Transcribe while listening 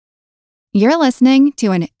You're listening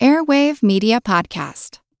to an Airwave Media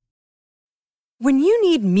Podcast. When you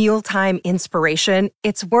need mealtime inspiration,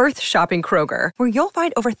 it's worth shopping Kroger, where you'll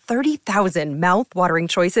find over 30,000 mouth-watering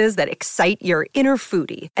choices that excite your inner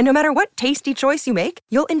foodie. And no matter what tasty choice you make,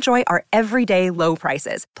 you'll enjoy our everyday low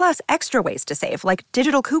prices, plus extra ways to save, like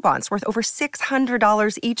digital coupons worth over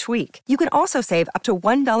 $600 each week. You can also save up to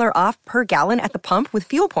 $1 off per gallon at the pump with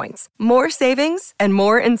fuel points. More savings and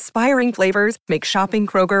more inspiring flavors make shopping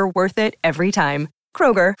Kroger worth it every time.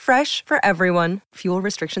 Kroger, fresh for everyone. Fuel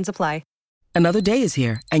restrictions apply. Another day is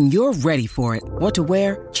here, and you're ready for it. What to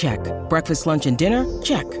wear? Check. Breakfast, lunch, and dinner?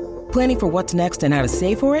 Check. Planning for what's next and how to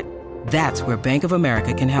save for it? That's where Bank of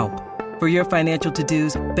America can help. For your financial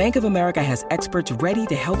to-dos, Bank of America has experts ready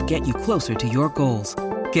to help get you closer to your goals.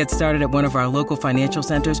 Get started at one of our local financial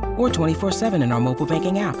centers or 24/7 in our mobile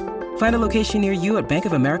banking app. Find a location near you at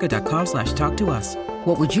bankofamerica.com/talktous.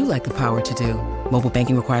 What would you like the power to do? Mobile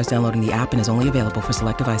banking requires downloading the app and is only available for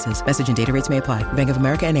select devices. Message and data rates may apply. Bank of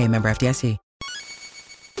America N.A., member FDIC.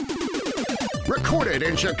 Recorded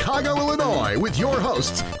in Chicago, Illinois, with your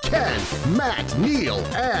hosts, Ken, Matt, Neil,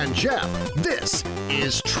 and Jeff. This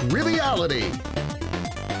is Triviality.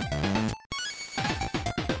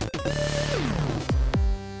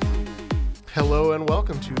 Hello and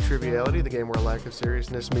welcome to Triviality, the game where a lack of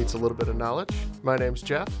seriousness meets a little bit of knowledge. My name's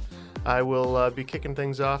Jeff. I will be kicking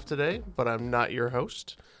things off today, but I'm not your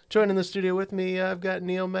host. Joining the studio with me, I've got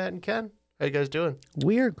Neil, Matt, and Ken. How you guys doing?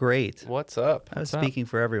 We're great. What's up? I was speaking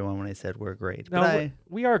for everyone when I said we're great. No, but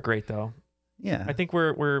we are great though. Yeah. I think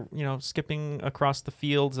we're skipping across the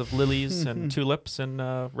fields of lilies and tulips and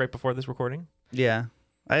right before this recording. Yeah.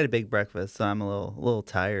 I had a big breakfast, so I'm a little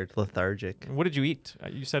tired, lethargic. What did you eat?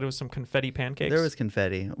 You said it was some confetti pancakes? There was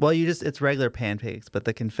confetti. Well, it's regular pancakes, but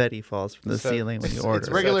the confetti falls from the ceiling when you order. It's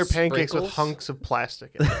regular pancakes sprinkles? with hunks of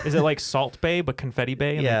plastic in it. Is it like Salt Bay, but Confetti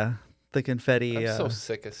Bay? Yeah. The confetti. I'm so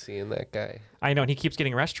sick of seeing that guy. I know, and he keeps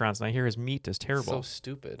getting restaurants, and I hear his meat is terrible. So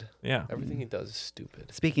stupid. Yeah. Everything he does is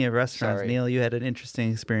stupid. Speaking of restaurants, Sorry. Neil, you had an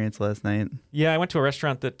interesting experience last night. Yeah, I went to a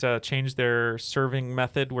restaurant that changed their serving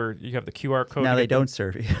method where you have the QR code. Now they don't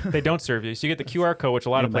serve you. They don't serve you. So you get the QR code, which a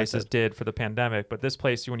lot of New places method. did for the pandemic. But this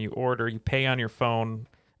place, when you order, you pay on your phone,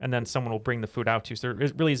 and then someone will bring the food out to you. So there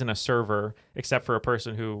really isn't a server except for a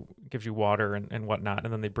person who gives you water and whatnot.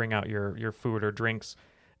 And then they bring out your food or drinks.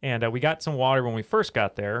 And we got some water when we first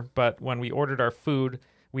got there. But when we ordered our food,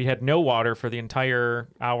 we had no water for the entire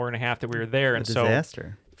hour and a half that we were there. And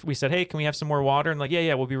disaster. So we said, hey, can we have some more water? And like,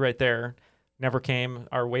 yeah, we'll be right there. Never came.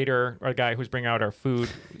 Our waiter, our guy who's bringing out our food,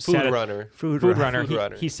 Food runner.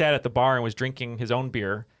 He sat at the bar and was drinking his own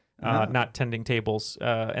beer, not tending tables.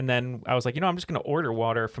 And then I was like, I'm just going to order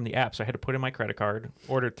water from the app. So I had to put in my credit card,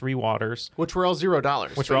 ordered 3 waters. Which were all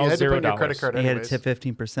 $0. Which so were all you had to put in your $0. credit card You had anyways. to tip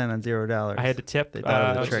 15% on $0. I had to tip, They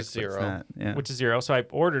thought it was which a trick, is but it's zero. not. Yeah. which is 0. So I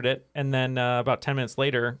ordered it. And then about 10 minutes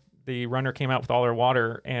later, the runner came out with all our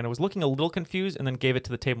water and it was looking a little confused and then gave it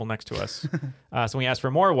to the table next to us. So we asked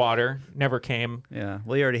for more water, never came. Yeah.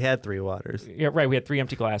 Well, you already had 3 waters. Yeah, right. We had 3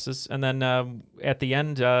 empty glasses. And then at the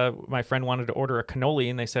end, my friend wanted to order a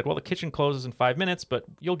cannoli and they said, well, the kitchen closes in 5 minutes, but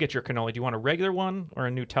you'll get your cannoli. Do you want a regular one or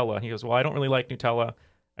a Nutella? And he goes, well, I don't really like Nutella.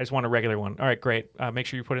 I just want a regular one. All right, great. Make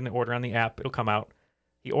sure you put in the order on the app. It'll come out.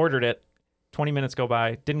 He ordered it. 20 minutes go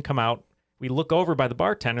by. Didn't come out. We look over by the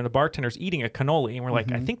bartender, and the bartender's eating a cannoli, and we're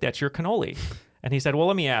like, I think that's your cannoli. And he said, well,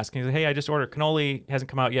 let me ask. And he said, hey, I just ordered cannoli. Hasn't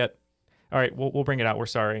come out yet. All right, we'll bring it out. We're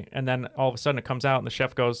sorry. And then all of a sudden it comes out, and the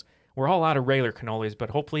chef goes, we're all out of regular cannolis, but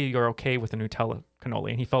hopefully you're okay with the Nutella cannoli.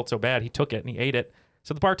 And he felt so bad. He took it, and he ate it.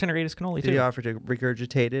 So the bartender ate his cannoli, Did too. he offer to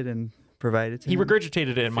regurgitate it and provide it to He him?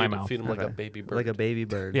 regurgitated it in my mouth. Feed him like Okay. a baby bird. Like a baby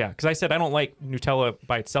bird. Yeah, because I said I don't like Nutella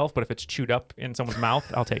by itself, but if it's chewed up in someone's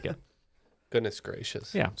mouth, I'll take it. Goodness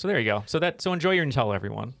gracious. Yeah, so there you go. So enjoy your Nutella,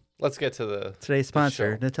 everyone. Let's get to the Today's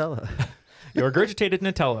sponsor, show. Nutella. Your regurgitated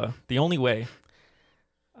Nutella, the only way.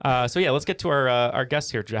 So yeah, let's get to our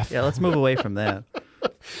guest here, Jeff. Yeah, let's move away from that.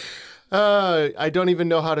 I don't even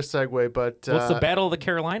know how to segue, but... What's the Battle of the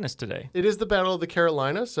Carolinas today? It is the Battle of the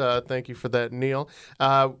Carolinas. Thank you for that, Neil.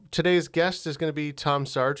 Today's guest is going to be Tom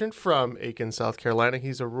Sargent from Aiken, South Carolina.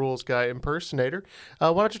 He's a rules guy impersonator.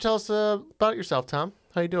 Why don't you tell us about yourself, Tom?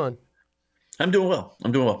 How you doing? I'm doing well.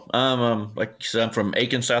 Like you said, I'm from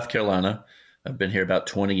Aiken, South Carolina. I've been here about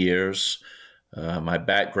 20 years. My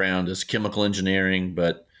background is chemical engineering,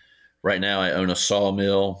 but right now I own a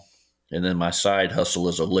sawmill, and then my side hustle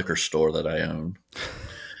is a liquor store that I own.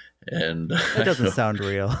 And That doesn't sound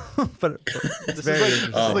real, but it's very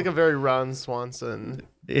interesting. This is like a very Ron Swanson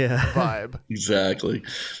vibe. Exactly.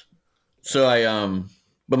 So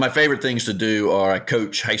but my favorite things to do are I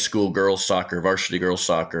coach high school girls soccer, varsity girls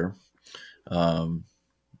soccer.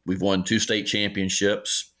 We've won 2 state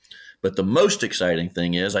championships. But the most exciting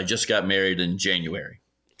thing is I just got married in January.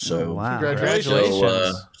 So wow.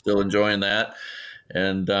 Congratulations. still enjoying that.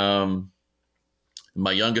 And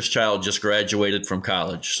my youngest child just graduated from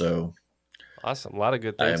college. So Awesome. A lot of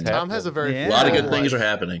good things. Tom has a very Yeah. a lot of good full things are life.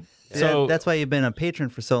 happening. So- that's why you've been a patron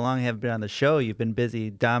for so long. You haven't been on the show. You've been busy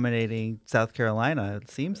dominating South Carolina, it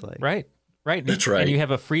seems like. Right. Right. That's right. And you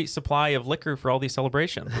have a free supply of liquor for all these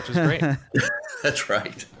celebrations, which is great. That's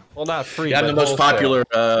right. Well, not free. Yeah, I'm but the most wholesale. popular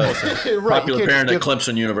Right, popular you can't parent at just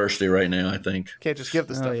Clemson University right now, I think. Can't just give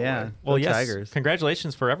the stuff Oh, yeah. away. Well, Go yes. Tigers.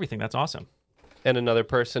 Congratulations for everything. That's awesome. And another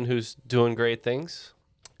person who's doing great things.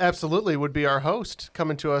 Absolutely would be our host,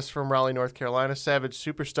 coming to us from Raleigh, North Carolina, Savage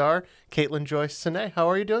superstar, Caitlin Joyce Sine. How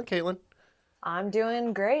are you doing, Caitlin? I'm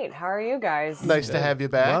doing great. How are you guys? Nice to have you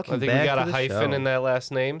back. Welcome I think back we got to a the hyphen show. in that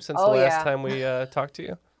last name since Oh, the last yeah. time we talked to you.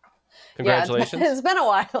 Yeah, Congratulations. it's been a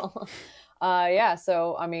while.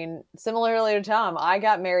 So, I mean, similarly to Tom, I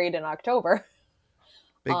got married in October.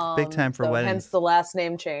 Big time for so weddings. Hence the last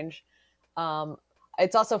name change.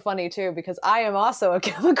 It's also funny, too, because I am also a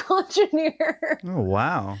chemical engineer. Oh,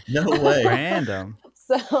 wow. No way. Random.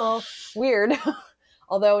 So, weird.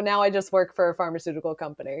 Although now I just work for a pharmaceutical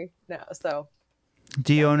company now. So,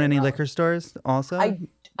 Do you own any liquor stores also?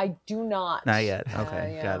 I do not. Not yet.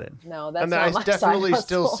 Okay, yeah. got it. No, that's And not I my definitely side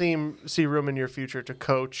still hustle. see room in your future to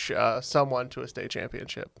coach someone to a state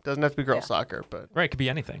championship. Doesn't have to be girls soccer, but Right. Could be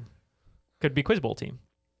anything. Could be Quiz Bowl team.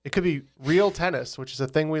 it could be real tennis, which is a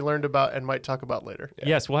thing we learned about and might talk about later.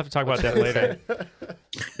 Yes, we'll have to talk about that later.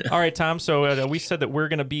 All right, Tom. So we said that we're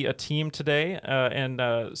going to be a team today.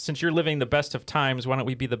 And since you're living the best of times, why don't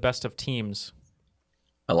we be the best of teams?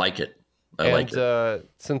 I like it. I like it.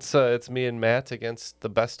 Since it's me and Matt against the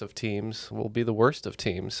best of teams, we'll be the worst of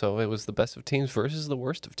teams. So it was the best of teams versus the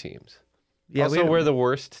worst of teams. Yeah, also, we're the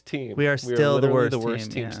worst team. we are still the literally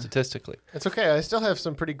worst team, yeah. statistically. It's okay. I still have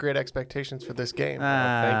some pretty great expectations for this game.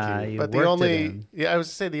 thank you. But the worked it only, in. I was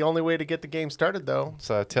to say the only way to get the game started though, It's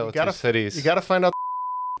Tale you of gotta Two Cities. You got to find out.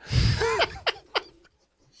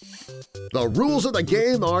 The rules of the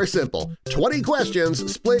game are simple. 20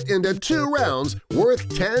 questions split into 2 rounds worth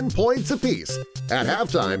 10 points apiece. At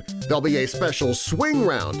halftime, there'll be a special swing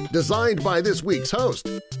round designed by this week's host.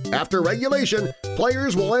 After regulation,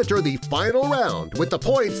 players will enter the final round with the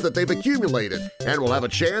points that they've accumulated and will have a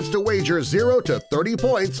chance to wager 0 to 30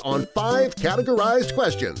 points on 5 categorized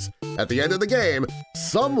questions. At the end of the game,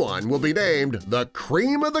 someone will be named the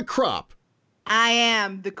cream of the crop. I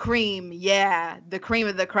am the cream. Yeah, the cream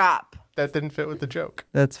of the crop. That didn't fit with the joke.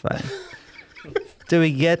 That's fine.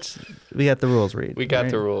 We got the rules, Reed. We got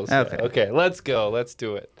right? the rules. yeah. Okay. Okay, let's go. Let's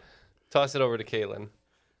do it. Toss it over to Caitlin.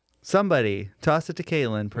 Somebody toss it to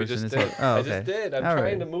Caitlin. We Person just is did. oh, I okay. just did. I'm All trying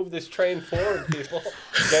right. to move this train forward, people.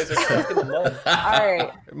 You guys are stuck in the mud. All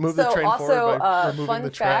right. Move the so train also, forward by removing fun the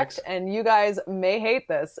fact, tracks. and you guys may hate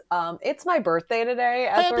this. It's my birthday today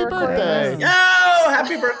as Happy we're recording birthday. this. Oh,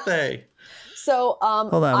 happy birthday. So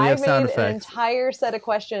Hold on, we I have made sound an effects. entire set of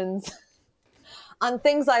questions on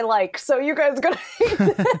things I like. So you guys are gonna hate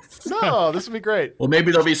this. No, this would be great. Well,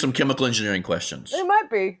 maybe there'll be some chemical engineering questions. It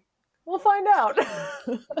might be. We'll find out.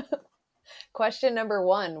 Question number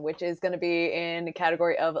 1, which is going to be in the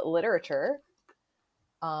category of literature.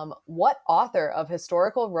 What author of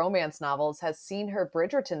historical romance novels has seen her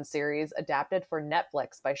Bridgerton series adapted for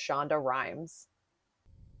Netflix by Shonda Rhimes?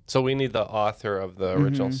 So we need the author of the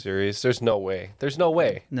original series. There's no way. There's no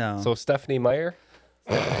way. No. So Stephanie Meyer?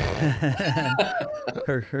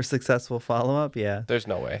 her successful follow-up, yeah. There's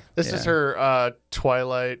no way. This is her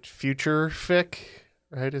Twilight future fic,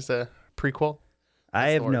 right? Is a prequel. I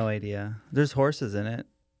have the word. no idea. There's horses in it.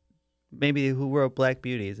 Maybe who wrote Black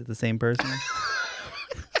Beauty? Is it the same person?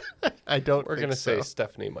 I don't. We're think gonna so. say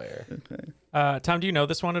Stephanie Meyer. Tom, do you know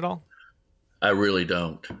this one at all? I really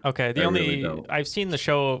don't. Okay. The I only really don't. I've seen the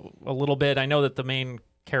show a little bit. I know that the main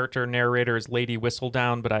character narrator is Lady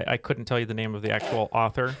Whistledown, but I couldn't tell you the name of the actual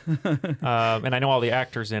author. And I know all the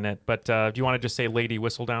actors in it. But do you want to just say Lady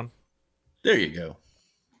Whistledown? There you go.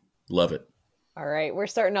 Love it. All right, we're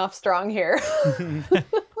starting off strong here.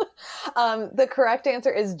 The correct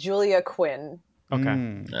answer is Julia Quinn.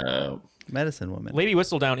 Okay. Medicine woman. Lady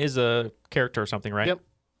Whistledown is a character or something, right? Yep.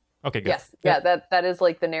 Okay, good. Yes, yeah, that is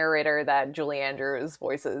like the narrator that Julie Andrews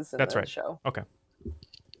voices in That's the right. show. Okay.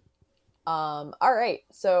 All right,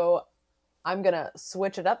 so I'm gonna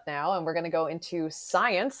switch it up now, and we're gonna go into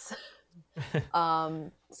science.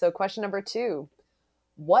 So question number 2: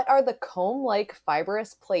 what are the comb-like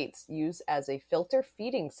fibrous plates used as a filter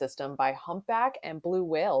feeding system by humpback and blue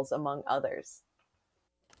whales, among others?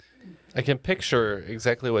 I can picture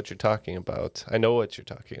exactly what you're talking about. I know what you're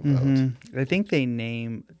talking about. Mm-hmm. I think they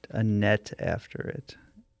named a net after it.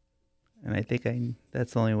 And I think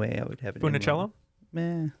that's the only way I would have it. Funicello?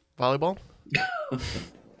 Meh. Volleyball?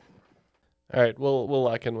 All right, we'll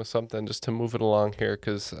lock in with something just to move it along here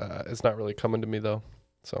because it's not really coming to me though.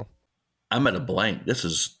 So I'm at a blank. This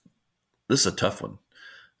is a tough one.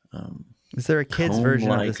 Is there a kid's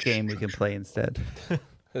version of this Home-like. game we can play instead?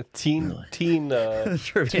 teen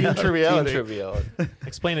Triviality. triviality.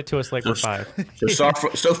 Explain it to us like we're 5.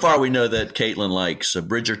 So far, we know that Caitlin likes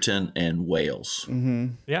Bridgerton and Wales. Mm-hmm.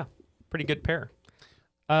 Yeah, pretty good pair.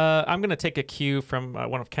 I'm going to take a cue from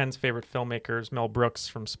one of Ken's favorite filmmakers, Mel Brooks,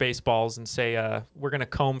 from Spaceballs, and say we're going to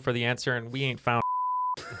comb for the answer, and we ain't found.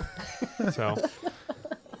 So,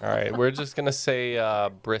 All right, we're just gonna say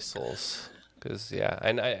bristles because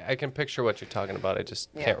and I can picture what you're talking about. I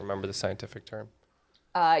just can't remember the scientific term.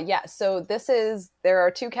 So there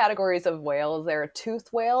are 2 categories of whales. There are toothed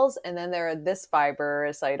whales, and then there are this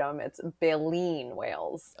fibrous item. It's baleen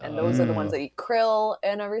whales, and those are the ones that eat krill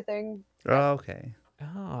and everything. Oh, okay.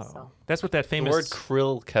 That's what that famous The word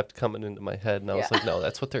krill kept coming into my head, and I was like, no,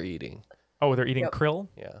 that's what they're eating. Oh, they're eating krill?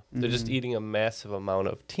 Yeah, they're just eating a massive amount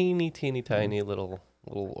of teeny tiny little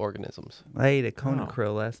organisms. I ate a cone of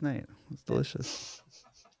krill last night. It was delicious.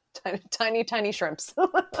 Tiny shrimps.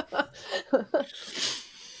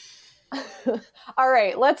 All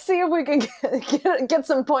right, let's see if we can get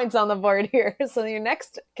some points on the board here. So your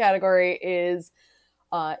next category is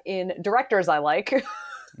in directors I like.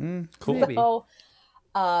 Cool. Maybe. So,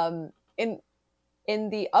 in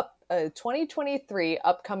the 2023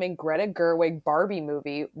 upcoming Greta Gerwig Barbie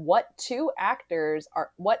movie, what actors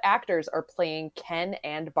are playing Ken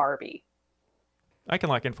and Barbie? I can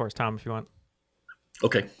lock in for us, Tom, if you want.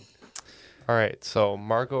 Okay. All right, so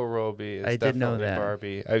Margot Robbie is I did know definitely that.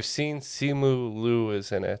 Barbie. I've seen Simu Liu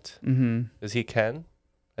is in it. Mm-hmm. Is he Ken?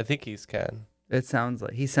 I think he's Ken. He sounds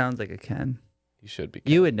like a Ken. He should be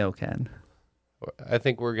Ken. You would know Ken. I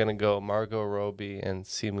think we're going to go Margot Robbie and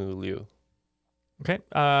Simu Liu. Okay.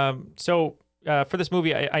 So for this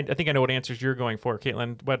movie, I think I know what answers you're going for,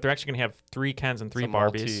 Caitlin. But they're actually going to have 3 Kens and 3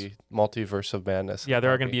 Barbies. Multiverse of madness. Yeah,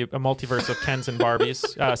 there are going to be a multiverse of Kens and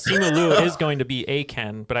Barbies. Simu Liu is going to be a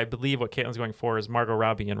Ken, but I believe what Caitlin's going for is Margot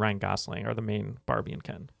Robbie and Ryan Gosling are the main Barbie and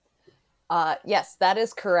Ken. Yes, that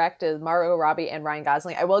is correct. Is Margot Robbie and Ryan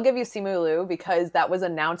Gosling. I will give you Simu Liu because that was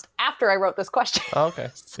announced after I wrote this question. Oh, okay.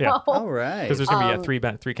 So, Yeah. All right. Because there's going to be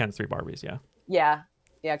 3 Kens, 3 Barbies, yeah.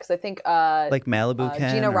 Yeah, because I think Like Malibu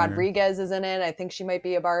Ken. Gina or- Rodriguez is in it. I think she might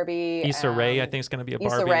be a Barbie. Issa Rae, I think, is going to be a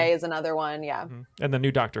Barbie. Issa Rae is another one, yeah. Mhm. And the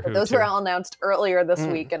new Doctor Who, Those too. were all announced earlier this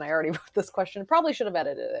week, and I already wrote this question. Probably should have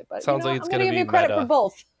edited it, but Sounds like it's I'm gonna give be you credit meta. for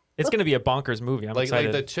both. It's going to be a bonkers movie. I'm Like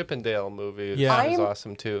excited. the Chippendale movie Yeah. is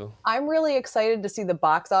awesome too. I'm really excited to see the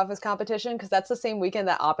box office competition because that's the same weekend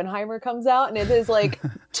that Oppenheimer comes out, and it is like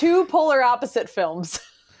 2 polar opposite films.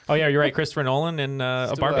 Oh, yeah, you're right. Christopher Nolan and a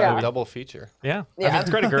Let's do Barbie a movie. double feature. Yeah. Yeah. I mean, it's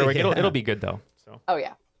Greta Gerwig. Yeah. It'll be good, though. So. Oh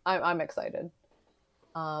yeah, I'm excited.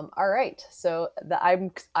 All right, so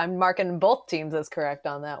I'm marking both teams as correct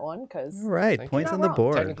on that one because. All right. Thank Points you. on the Not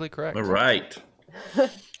board. Technically correct. All right.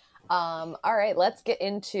 All right, let's get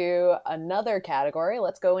into another category.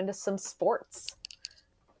 Let's go into some sports.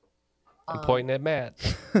 I'm pointing at Matt.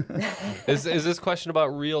 Is this question about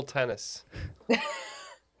real tennis?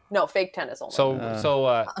 No, fake tennis only.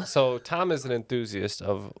 So Tom is an enthusiast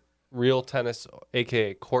of real tennis,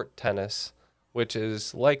 aka court tennis, which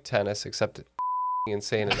is like tennis except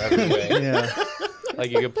insane in every way. Yeah.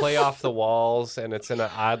 Like you can play off the walls, and it's in an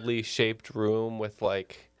oddly shaped room with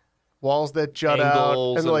like Walls that jut out,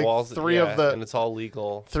 angles and and like walls. three of and it's all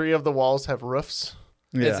legal. 3 of the walls have roofs.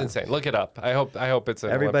 Yeah. It's insane. Look it up. I hope it's an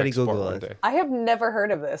Everybody Olympic sport Google one it. day. I have never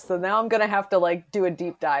heard of this, so now I'm gonna have to like do a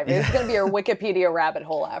deep dive. It's gonna be a Wikipedia rabbit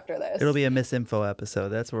hole after this. It'll be a misinfo episode.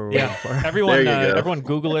 That's what we're Yeah. waiting for. Everyone, There you go. everyone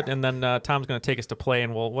Google it, and then Tom's going to take us to play,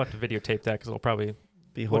 and we'll have to videotape that because it'll probably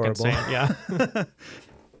Be look horrible. insane. Yeah.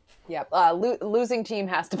 Yep. Losing team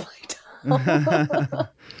has to play.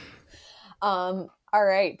 All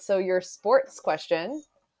right. So your sports question: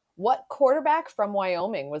 what quarterback from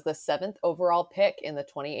Wyoming was the 7th overall pick in the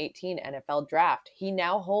 2018 NFL Draft? He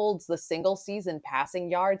now holds the single-season passing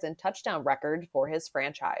yards and touchdown record for his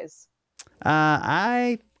franchise.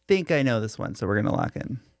 I think I know this one, so we're gonna lock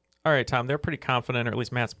in. All right, Tom. They're pretty confident, or at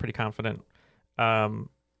least Matt's pretty confident.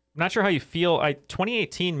 Not sure how you feel.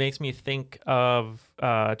 2018 makes me think of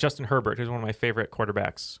Justin Herbert, who's one of my favorite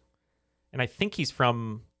quarterbacks, and I think he's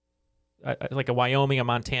from like a Wyoming, a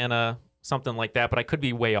Montana, something like that. But I could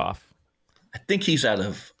be way off. I think he's I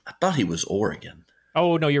thought he was Oregon.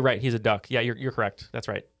 Oh no, you're right. He's a Duck. Yeah, you're correct. That's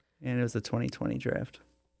right. And it was the 2020 draft.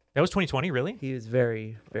 That was 2020, really? He was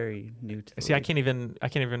very, very new to the See, I league. can't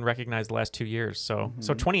even recognize the last 2 years. So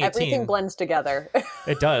 2018. Everything blends together.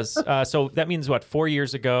 It does. So that means what? 4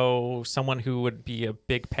 years ago, someone who would be a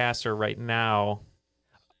big passer right now.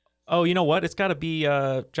 Oh, you know what? It's got to be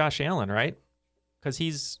Josh Allen, right? Because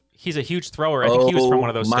he's a huge thrower. I think he was from one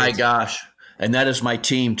of those. My states. gosh, and that is my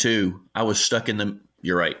team too. I was stuck in the.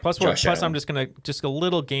 You're right. Plus, I'm just gonna a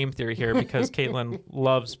little game theory here because Caitlin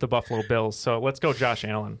loves the Buffalo Bills. So let's go, Josh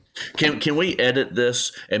Allen. Can we edit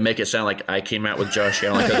this and make it sound like I came out with Josh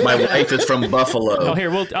Allen? Because my wife is from Buffalo. Oh, here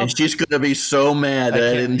and she's gonna be so mad that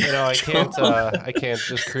I didn't. I can't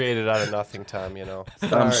just create it out of nothing, Tom.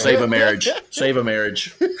 Save a marriage. Save a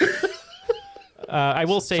marriage. I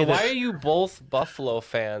will say. So why are you both Buffalo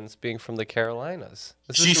fans, being from the Carolinas?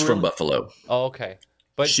 She's from Buffalo. Oh, okay.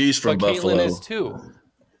 But she's from Buffalo. Caitlin is too.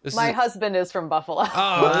 My husband is from Buffalo.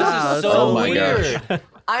 Oh, this is so weird. Gosh.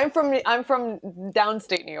 I'm from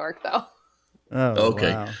downstate New York, though. Oh,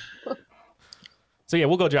 okay. Wow. So yeah,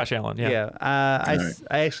 we'll go Josh Allen. Yeah. I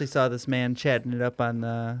actually saw this man chatting it up on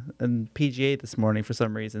PGA this morning for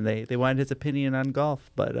some reason. They wanted his opinion on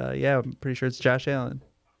golf, but yeah, I'm pretty sure it's Josh Allen.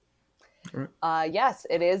 Yes,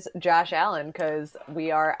 it is Josh Allen because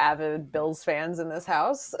we are avid Bills fans in this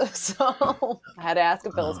house. So I had to ask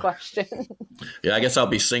a Bills question. Yeah, I guess I'll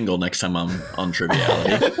be single next time I'm on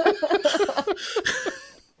Triviality.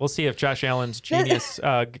 We'll see if Josh Allen's genius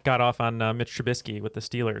got off on Mitch Trubisky with the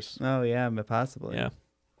Steelers. Oh yeah, possibly. Yeah.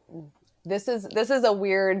 This is a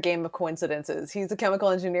weird game of coincidences. He's a chemical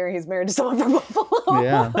engineer. He's married to someone from Buffalo.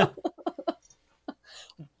 Yeah.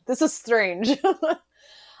 This is strange.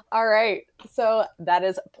 All right. So that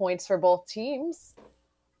is points for both teams.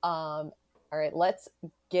 All right. Let's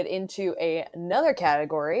get into another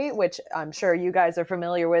category, which I'm sure you guys are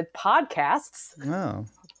familiar with, podcasts. Oh,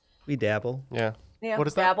 we dabble. Yeah. Yeah. What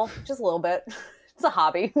is that? Dabble. Just a little bit. It's a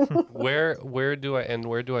hobby. Where do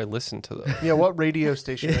I listen to them? Yeah, what radio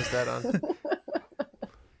station is that on?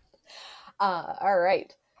 All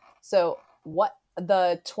right. So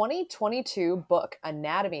the 2022 book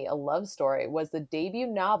Anatomy, a Love Story was the debut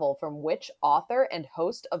novel from which author and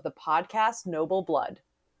host of the podcast Noble Blood?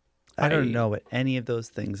 I don't know what any of those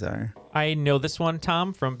things are. I know this one,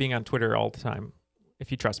 Tom, from being on Twitter all the time,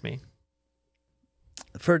 if you trust me.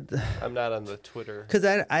 I'm not on the Twitter. Because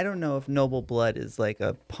I don't know if Noble Blood is like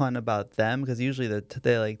a pun about them, because usually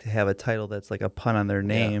they like to have a title that's like a pun on their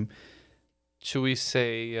name. Yeah. Should we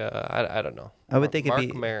say, I don't know. I would think it'd be...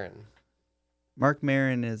 Mark Maron. Mark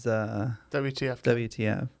Maron is WTF.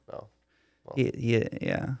 WTF. Oh. Well,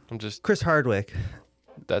 yeah. I'm just... Chris Hardwick.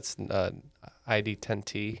 That's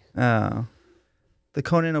ID10T. Oh. The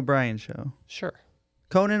Conan O'Brien Show. Sure.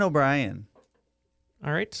 Conan O'Brien.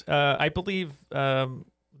 All right. I believe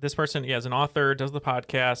this person is an author, does the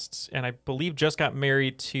podcasts, and I believe just got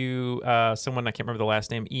married to someone, I can't remember the last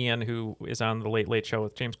name, Ian, who is on the Late Late Show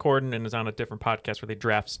with James Corden and is on a different podcast where they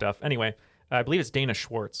draft stuff. Anyway, I believe it's Dana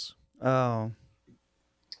Schwartz. Oh.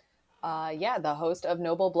 Yeah, the host of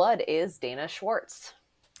Noble Blood is Dana Schwartz.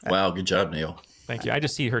 Wow, good job, Neil. Thank you. I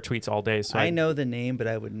just see her tweets all day. So I know the name, but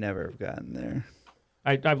I would never have gotten there.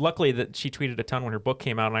 I luckily that she tweeted a ton when her book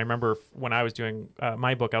came out, and I remember when I was doing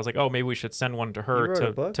my book, I was like, oh, maybe we should send one to her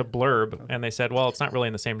to blurb, and they said, well, it's not really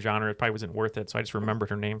in the same genre, it probably wasn't worth it, so I just remembered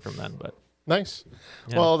her name from then. But nice.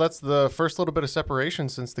 Yeah. Well, that's the first little bit of separation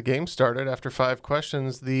since the game started. After 5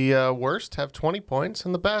 questions, the worst have 20 points,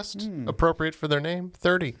 and the best, appropriate for their name,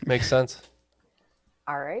 30. Makes sense.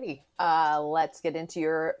 Alrighty. Let's get into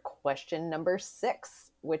your question number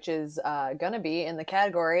 6, which is going to be in the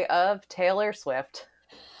category of Taylor Swift.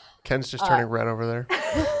 Ken's just turning red over there.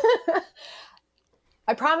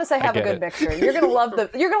 I promise I have a good mixture. You're gonna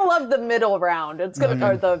love the middle round. It's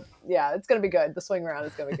gonna it's gonna be good. The swing round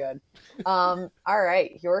is gonna be good. All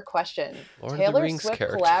right, your question. Lord Taylor Swift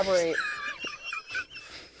collaborate.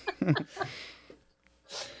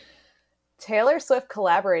 Taylor Swift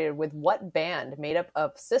collaborated with what band made up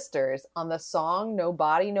of sisters on the song "No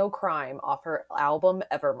Body, No Crime" off her album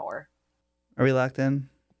Evermore? Are we locked in?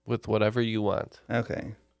 With whatever you want.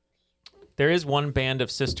 Okay. there is one band of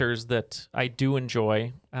sisters that I do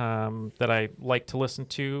enjoy, that I like to listen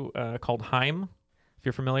to, called Haim, if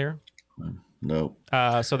you're familiar. No.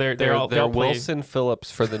 So they're all Wilson Phillips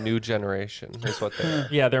for the new generation is what they are.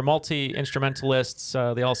 Yeah, they're multi-instrumentalists.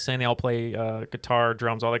 They all sing, they all play guitar,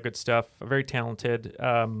 drums, all that good stuff. Very talented.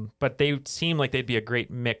 But they seem like they'd be a great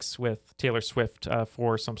mix with Taylor Swift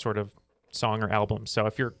for some sort of song or album. So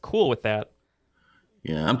if you're cool with that.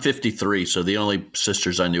 Yeah, I'm 53, so the only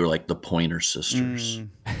sisters I knew are like the Pointer Sisters.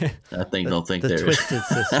 I don't think the they're Twisted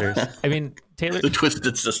Sisters. I mean, Taylor. The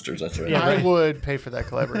Twisted Sisters. That's right. Yeah, I right. would pay for that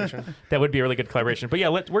collaboration. That would be a really good collaboration. But yeah,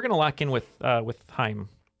 we're gonna lock in with Haim.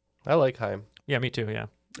 I like Haim. Yeah, me too. Yeah.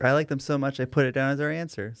 I like them so much I put it down as our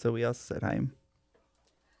answer. So we also said Haim.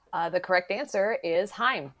 The correct answer is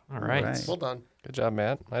Haim. All right. Right. Well done. Good job,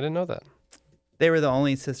 Matt. I didn't know that. They were the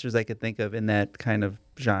only sisters I could think of in that kind of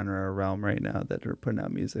genre or realm right now that are putting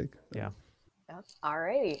out music. Yeah. Yep. All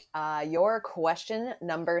righty. Your question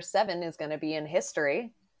number 7 is going to be in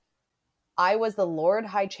history. I was the Lord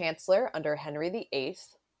High Chancellor under Henry VIII.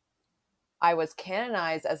 I was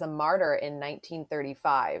canonized as a martyr in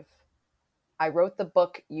 1935. I wrote the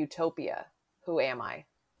book Utopia. Who am I?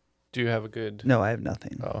 Do you have a good... No, I have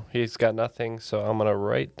nothing. Oh, he's got nothing, so I'm going to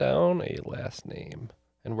write down a last name,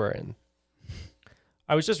 and we're in.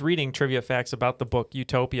 I was just reading trivia facts about the book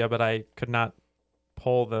Utopia, but I could not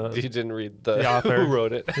pull You didn't read the author. who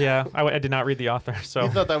wrote it. Yeah, I did not read the author. So You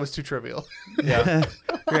thought that was too trivial. yeah.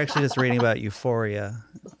 You're actually just reading about Euphoria.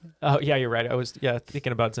 Oh yeah, you're right. I was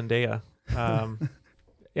thinking about Zendaya.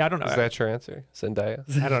 Yeah, I don't know. Is that your answer? Zendaya?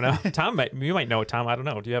 I don't know. Tom, you might know Tom. I don't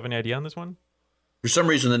know. Do you have any idea on this one? For some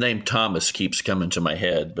reason, the name Thomas keeps coming to my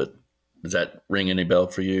head, but does that ring any bell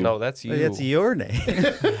for you? No, that's you. It's your name.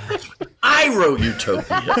 I wrote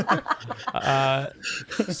Utopia.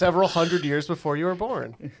 Several hundred years before you were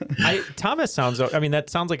born. Thomas sounds. I mean, that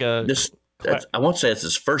sounds like a. I won't say it's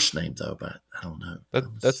his first name though, but I don't know.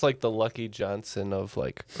 That's like the Lucky Johnson of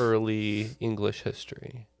like early English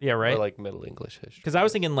history. Yeah, right. Or like Middle English history. Because I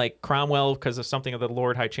was thinking like Cromwell because of something of the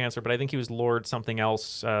Lord High Chancellor, but I think he was Lord something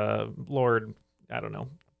else. Lord, I don't know,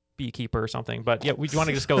 beekeeper or something. But yeah, do you want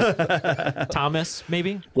to just go Thomas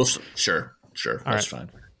maybe? Well, sure, that's fine.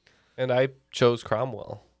 And I chose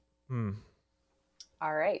Cromwell.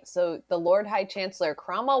 All right. So the Lord High Chancellor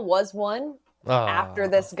Cromwell was one after Oh,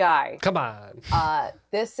 this guy. come on.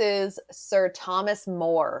 This is Sir Thomas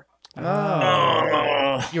More. You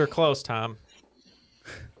were close, Tom.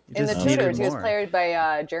 In the Tudors, he was played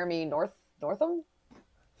by Jeremy Northam.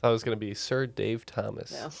 I was going to be Sir Dave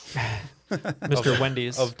Thomas. No. Mr.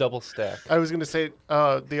 Wendy's. Of Double Stack. I was going to say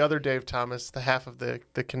the other Dave Thomas, the half of the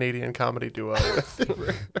Canadian comedy duo.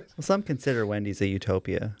 Well, some consider Wendy's a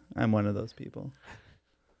utopia. I'm one of those people.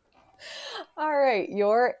 All right.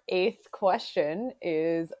 Your 8th question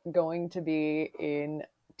is going to be in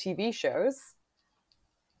TV shows.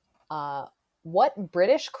 What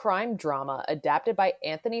British crime drama adapted by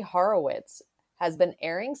Anthony Horowitz has been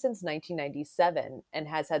airing since 1997 and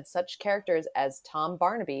has had such characters as Tom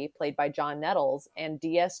Barnaby, played by John Nettles, and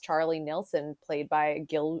D.S. Charlie Nelson, played by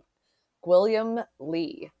William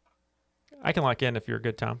Lee? I can lock in if you're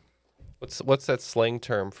good, Tom. What's that slang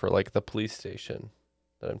term for like the police station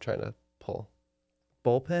that I'm trying to pull?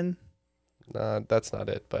 Bullpen? That's not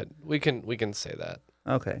it, but we can say that.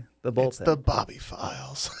 Okay, the bullpen. It's the Bobby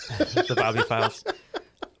Files. The Bobby Files.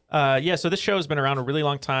 Yeah, so this show has been around a really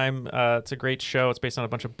long time. It's a great show. It's based on a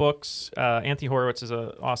bunch of books. Anthony Horowitz is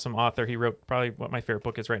an awesome author. He wrote probably what my favorite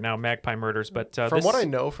book is right now, Magpie Murders. But from what I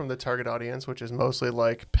know from the target audience, which is mostly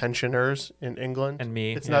like pensioners in England, and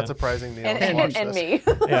me, it's not surprising Neil and me.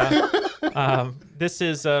 Yeah. This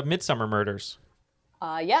is Midsummer Murders.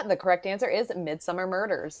 Yeah, the correct answer is Midsummer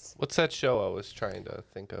Murders. What's that show I was trying to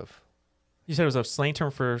think of? You said it was a slang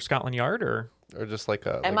term for Scotland Yard, or just like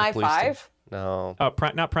a MI5? like a police no.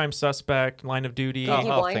 Not Prime Suspect, Line of Duty. Peaky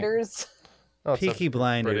Blinders. Peaky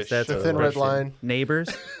Blinders. That's the Thin Red Line. Neighbors.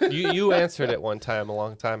 You answered it one time a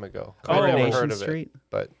long time ago. Oh, I never Coronation heard of Street. it,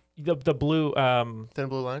 but the blue. Thin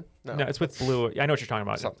Blue Line. No, it's with Blue. I know what you're talking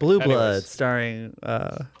about. Blue Anyways. Blood, starring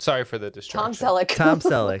sorry for the distraction. Tom Selleck. Tom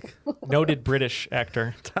Selleck. Noted British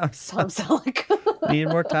actor. Tom Selleck. Need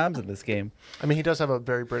more Toms in this game. I mean, he does have a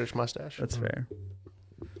very British mustache. That's fair.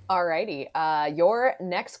 Alrighty. Your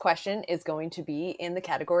next question is going to be in the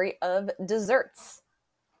category of desserts.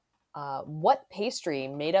 What pastry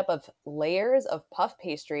made up of layers of puff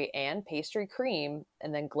pastry and pastry cream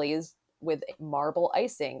and then glazed with marble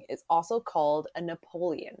icing is also called a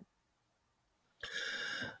Napoleon?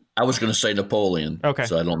 I was going to say Napoleon. Okay.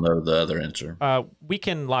 So I don't know the other answer. We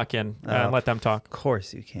can lock in and let them talk. Of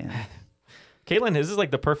course you can. Caitlin, this is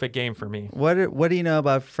like the perfect game for me. What do you know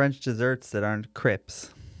about French desserts that aren't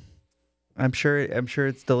crepes? I'm sure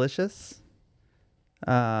it's delicious.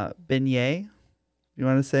 Beignet, you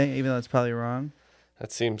want to say, even though it's probably wrong?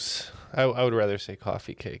 That seems... I would rather say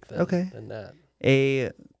coffee cake than that.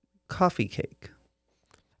 A coffee cake.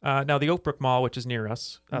 Now, the Oak Brook Mall, which is near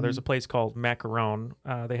us, there's a place called Macaron.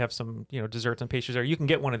 They have some, desserts and pastries there. You can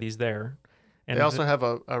get one of these there. And they also have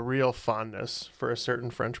a real fondness for a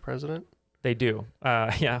certain French president. They do,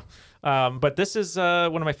 yeah. But this is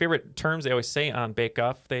one of my favorite terms they always say on Bake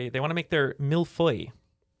Off. They want to make their millefeuille.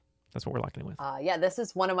 That's what we're locking in with. Yeah, this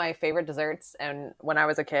is one of my favorite desserts. And when I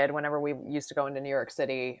was a kid, whenever we used to go into New York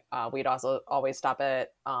City, we'd also always stop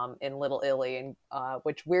at in Little Italy, and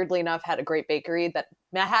which weirdly enough had a great bakery that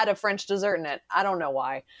had a French dessert in it. I don't know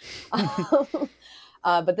why.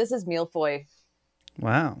 But this is millefeuille.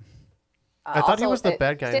 Wow. I thought he Also, was the it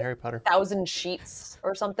bad guy in stands Harry Potter. 1,000 sheets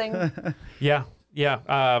or something. Yeah.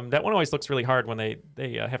 That one always looks really hard when they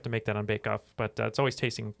have to make that on Bake Off, but it's always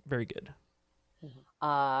tasting very good.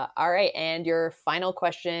 All right, and your final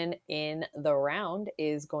question in the round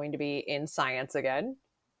is going to be in science again.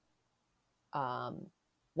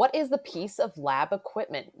 What is the piece of lab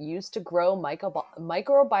equipment used to grow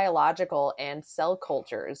microbiological and cell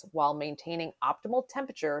cultures while maintaining optimal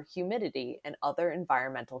temperature, humidity, and other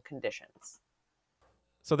environmental conditions?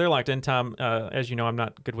 So they're locked in, Tom. As you know, I'm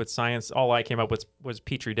not good with science. All I came up with was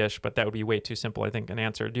Petri dish, but that would be way too simple, I think, an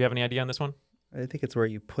answer. Do you have any idea on this one? I think it's where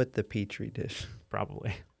you put the Petri dish.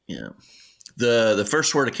 Probably. Yeah. The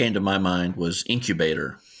first word that came to my mind was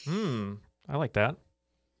incubator. I like that.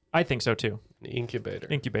 I think so too. Incubator.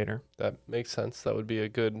 Incubator. That makes sense. That would be a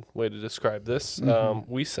good way to describe this.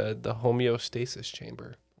 We said the homeostasis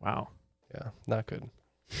chamber. Wow. Yeah, not good.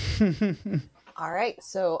 All right,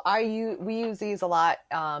 so we use these a lot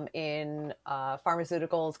in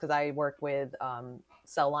pharmaceuticals because I work with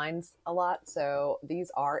cell lines a lot. So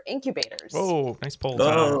these are incubators. Oh, nice pull.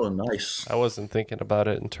 Oh, nice. I wasn't thinking about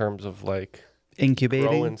it in terms of like Incubating?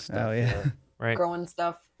 growing stuff. Oh, yeah. Right. Growing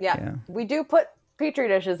stuff. Yeah, Yeah. we do put Petri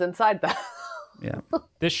dishes inside them. Yeah.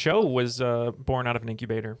 This show was born out of an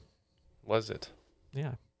incubator. Was it?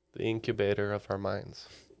 Yeah, The incubator of our minds.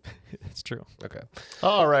 it's true. Okay.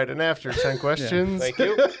 All right, and after 10 questions, Thank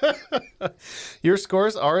you. your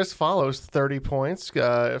scores are as follows: 30 points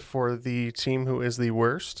for the team who is the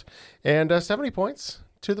worst, and 70 points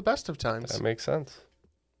to the best of times. That makes sense.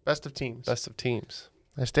 Best of teams. Best of teams.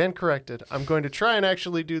 I stand corrected. I'm going to try and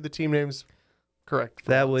actually do the team names correct.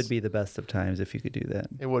 That would be the best of times if you could do that.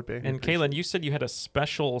 It would be. And Kaylin, you said you had a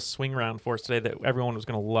special swing round for us today that everyone was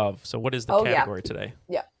going to love. So what is the Oh, yeah. category today?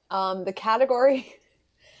 Yeah. The category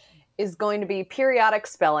is going to be periodic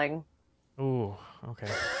spelling. Ooh, okay.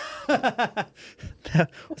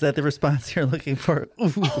 Was that the response you're looking for?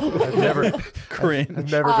 Ooh, I've never cringe.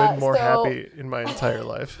 I've never been more so- happy in my entire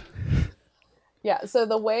life. Yeah. So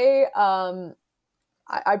the way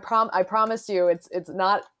I promise you, it's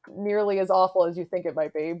not nearly as awful as you think it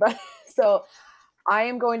might be. But so I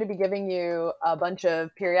am going to be giving you a bunch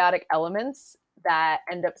of periodic elements that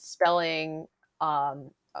end up spelling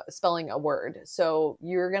a word. So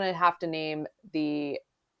you're gonna have to name the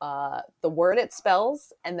word it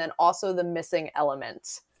spells and then also the missing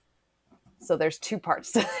element. So there's two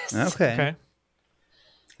parts to this. Okay. Okay.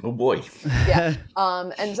 Oh boy. Yeah.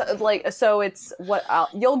 And so it's what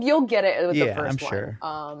you'll get it with the Yeah, first I'm sure.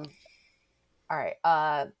 one. All right.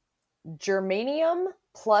 Germanium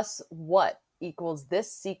plus what equals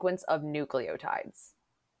this sequence of nucleotides?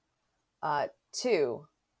 2.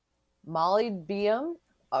 Molybdenum.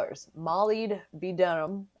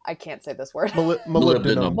 Molybdenum. I can't say this word.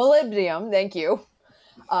 Molybdenum. Molybdenum. Thank you.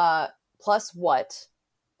 Plus what?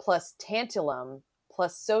 Plus tantalum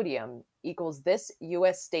plus sodium equals this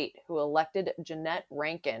U.S. state who elected Jeannette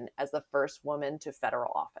Rankin as the first woman to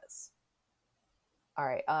federal office. All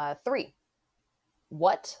right. 3.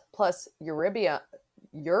 What plus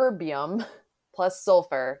erbium plus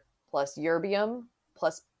sulfur plus erbium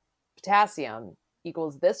plus potassium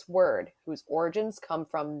equals this word whose origins come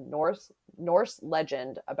from Norse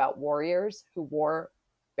legend about warriors who wore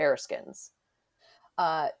bearskins.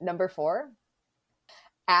 Number 4.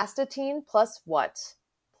 Astatine plus what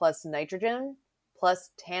plus nitrogen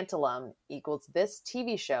plus tantalum equals this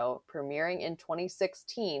TV show premiering in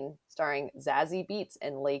 2016 starring Zazie Beetz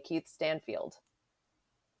and Lakeith Stanfield.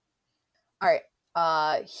 All right.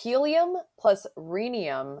 Helium plus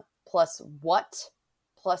rhenium plus what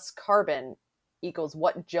plus carbon equals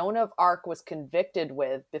what Joan of Arc was convicted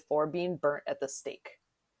with before being burnt at the stake.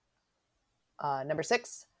 Number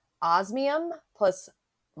 6. Osmium plus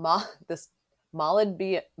molybdenum.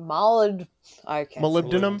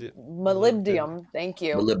 Thank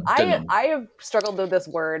you. Molybdenum. I have struggled with this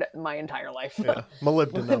word my entire life. Yeah.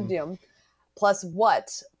 Molybdenum. Molybdenum plus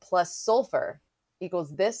what plus sulfur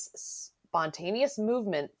equals this spontaneous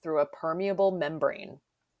movement through a permeable membrane.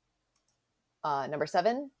 Number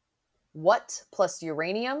 7. What plus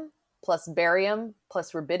uranium plus barium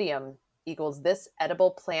plus rubidium equals this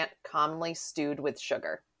edible plant commonly stewed with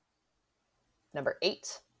sugar. Number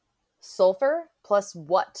 8. Sulfur plus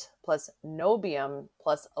what plus nobium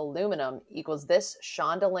plus aluminum equals this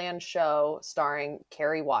Shondaland show starring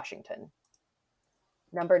Kerry Washington.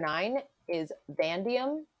 Number 9 is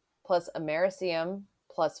vanadium plus americium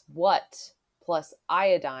plus what plus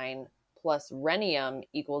iodine plus rhenium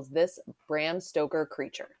equals this Bram Stoker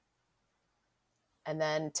creature? And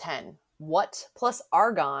then 10. What plus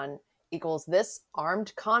argon equals this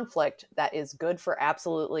armed conflict that is good for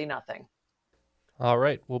absolutely nothing? All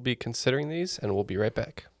right, we'll be considering these, and we'll be right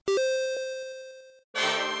back.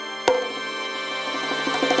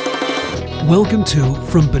 Welcome to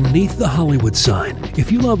From Beneath the Hollywood Sign.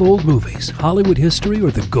 If you love old movies, Hollywood history,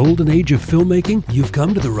 or the golden age of filmmaking, you've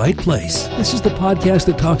come to the right place. This is the podcast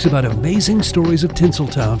that talks about amazing stories of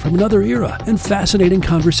Tinseltown from another era and fascinating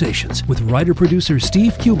conversations with writer-producer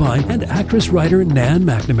Steve Cubine and actress-writer Nan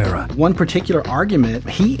McNamara. One particular argument,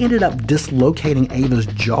 he ended up dislocating Ava's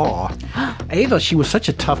jaw. Ava, she was such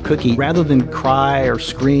a tough cookie. Rather than cry or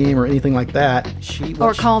scream or anything like that,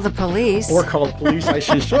 Or call the police.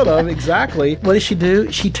 She should have, exactly. What does she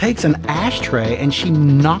do? She takes an ashtray and she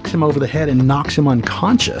knocks him over the head and knocks him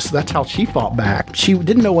unconscious. That's how she fought back. She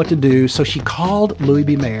didn't know what to do, so she called Louis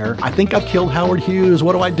B. Mayer. I think I've killed Howard Hughes.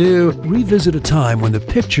 What do I do? Revisit a time when the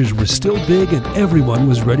pictures were still big and everyone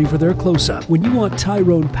was ready for their close-up. When you want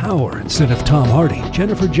Tyrone Power instead of Tom Hardy,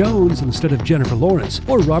 Jennifer Jones instead of Jennifer Lawrence,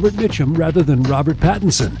 or Robert Mitchum rather than Robert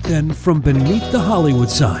Pattinson, then From Beneath the Hollywood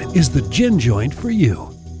Sign is the gin joint for you.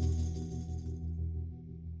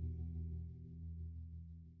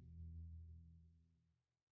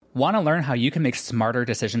 Want to learn how you can make smarter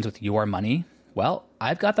decisions with your money? Well,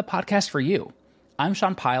 I've got the podcast for you. I'm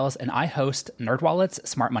Sean Piles, and I host NerdWallet's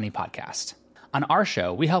Smart Money Podcast. On our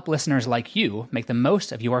show, we help listeners like you make the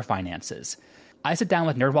most of your finances. I sit down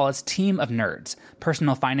with NerdWallet's team of nerds,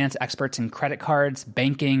 personal finance experts in credit cards,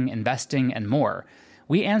 banking, investing, and more.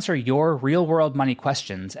 We answer your real-world money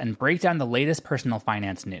questions and break down the latest personal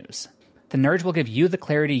finance news. The nerds will give you the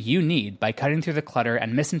clarity you need by cutting through the clutter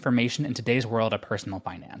and misinformation in today's world of personal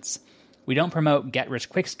finance. We don't promote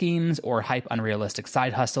get-rich-quick schemes or hype unrealistic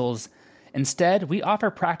side hustles. Instead, we offer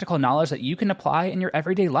practical knowledge that you can apply in your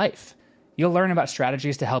everyday life. You'll learn about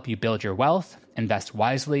strategies to help you build your wealth, invest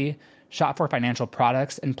wisely, shop for financial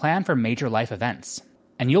products, and plan for major life events.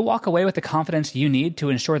 And you'll walk away with the confidence you need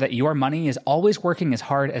to ensure that your money is always working as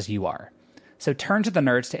hard as you are. So turn to the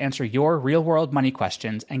nerds to answer your real-world money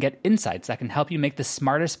questions and get insights that can help you make the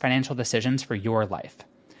smartest financial decisions for your life.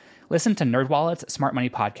 Listen to NerdWallet's Smart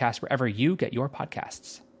Money Podcast wherever you get your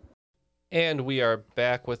podcasts. And we are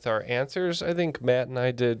back with our answers. I think Matt and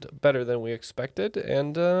I did better than we expected.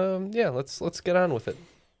 And let's get on with it.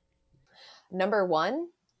 Number 1,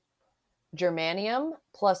 germanium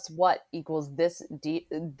plus what equals this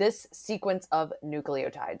sequence of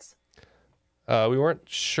nucleotides? We weren't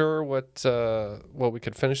sure what we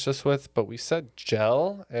could finish this with, but we said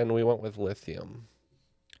gel, and we went with lithium.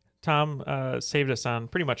 Tom saved us on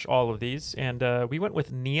pretty much all of these, and we went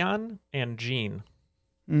with neon and gene.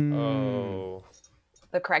 Oh.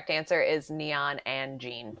 The correct answer is neon and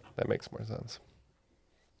gene. That makes more sense.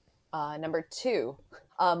 Number 2,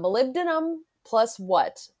 molybdenum plus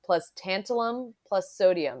what plus tantalum plus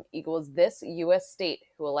sodium equals this U.S. state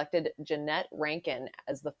who elected Jeannette Rankin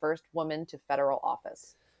as the first woman to federal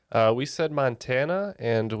office? We said Montana,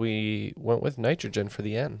 and we went with nitrogen for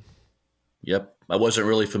the N. Yep. I wasn't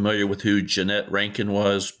really familiar with who Jeannette Rankin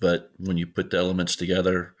was, but when you put the elements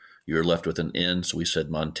together, you're left with an N, so we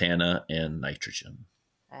said Montana and nitrogen.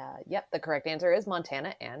 Yep, the correct answer is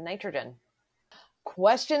Montana and nitrogen.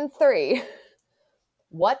 Question 3.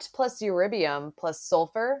 What plus eurobium plus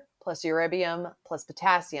sulfur plus eurobium plus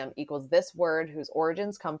potassium equals this word whose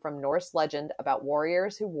origins come from Norse legend about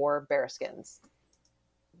warriors who wore bearskins?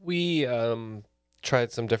 We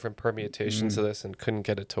tried some different permutations of this and couldn't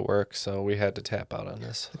get it to work, so we had to tap out on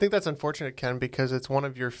this. I think that's unfortunate, Ken, because it's one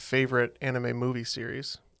of your favorite anime movie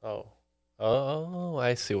series. Oh,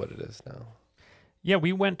 I see what it is now. Yeah,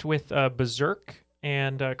 we went with Berserk,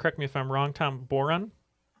 and correct me if I'm wrong, Tom, boron?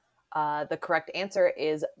 The correct answer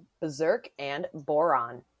is Berserk and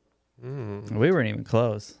boron. We weren't even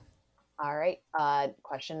close. All right.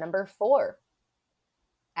 Question number 4.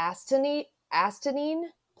 Astenine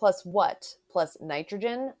plus what plus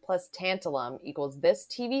nitrogen plus tantalum equals this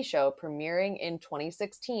TV show premiering in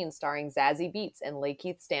 2016 starring Zazie Beetz and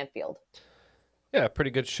Lakeith Stanfield? Yeah,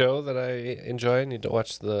 pretty good show that I enjoy. I need to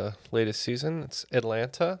watch the latest season. It's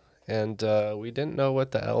Atlanta. And we didn't know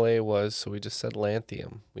what the LA was, so we just said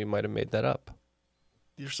lanthium. We might have made that up.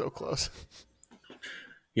 You're so close.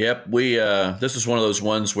 Yep, this is one of those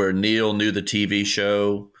ones where Neil knew the TV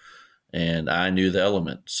show and I knew the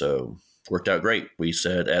element, so worked out great. We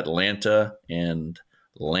said Atlanta and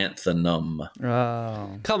lanthanum.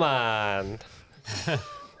 Oh. Come on.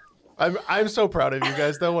 I'm so proud of you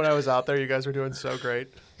guys, though. When I was out there, you guys were doing so great.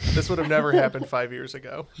 This would have never happened 5 years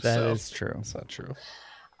ago. That is true. It's not true.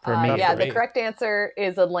 For me, the correct answer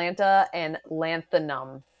is Atlanta and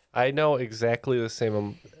Lanthanum. I know exactly the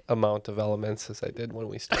same amount of elements as I did when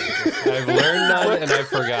we started this. I've learned none and I've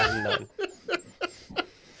forgotten none.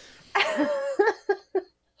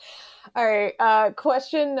 All right.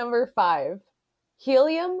 Question number 5.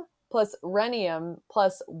 Helium plus rhenium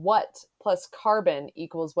plus what plus carbon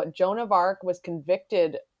equals what Joan of Arc was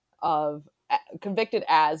convicted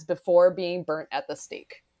as before being burnt at the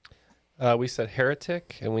stake? We said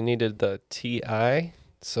heretic, and we needed the Ti,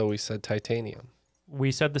 so we said titanium.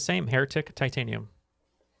 We said the same, heretic, titanium.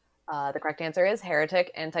 The correct answer is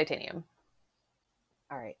heretic and titanium.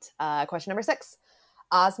 All right. Question number 6.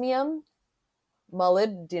 Osmium,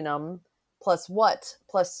 molybdenum, plus what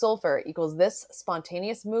plus sulfur equals this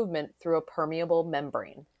spontaneous movement through a permeable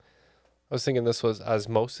membrane? I was thinking this was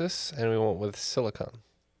osmosis, and we went with silicon.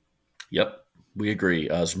 Yep, we agree.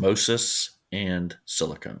 Osmosis and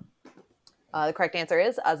silicon. The correct answer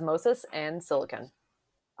is osmosis and silicon.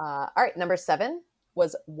 All right, number 7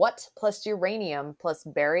 was what plus uranium plus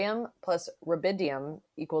barium plus rubidium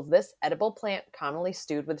equals this edible plant commonly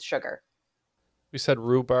stewed with sugar? We said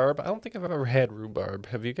rhubarb. I don't think I've ever had rhubarb.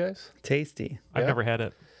 Have you guys? Tasty. I've never had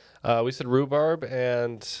it. We said rhubarb,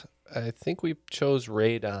 and I think we chose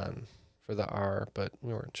radon for the R, but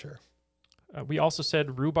we weren't sure. We also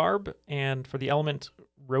said rhubarb, and for the element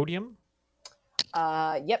rhodium.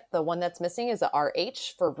 Yep, the one that's missing is a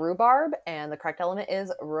RH for rhubarb, and the correct element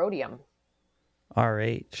is rhodium.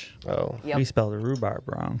 RH. Oh. Yep. We spelled rhubarb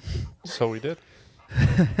wrong. So we did.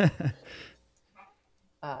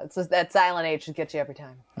 It's just that silent H will get you every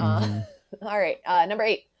time. All right, number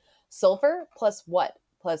 8. Sulfur plus what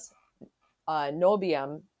plus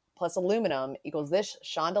niobium plus aluminum equals this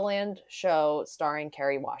Shondaland show starring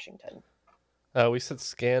Kerry Washington? We said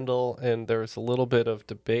scandal, and there was a little bit of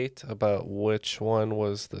debate about which one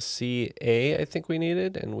was the Ca I think we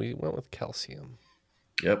needed, and we went with calcium.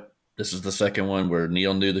 Yep. This is the second one where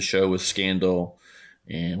Neil knew the show was Scandal,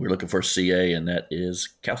 and we're looking for Ca, and that is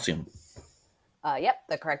calcium. Yep,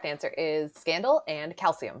 the correct answer is scandal and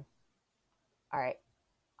calcium. All right.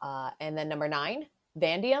 And then number 9,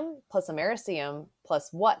 vanadium plus americium plus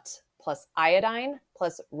what plus iodine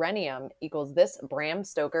plus rhenium equals this Bram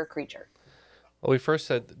Stoker creature? Well, we first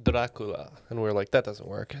said Dracula, and we were like, that doesn't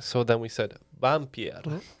work. So then we said vampire.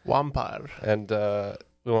 Vampire. And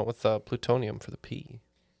we went with plutonium for the P.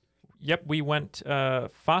 Yep, we went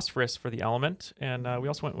phosphorus for the element, and we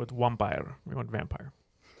also went with vampire. We went vampire.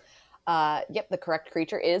 Yep, the correct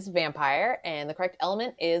creature is vampire, and the correct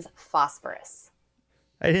element is phosphorus.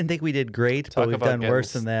 I didn't think we did great, but we've done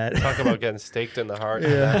worse than that. Talk about getting staked in the heart.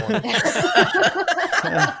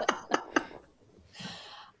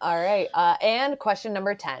 All right, and question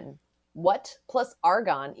number 10. What plus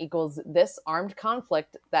argon equals this armed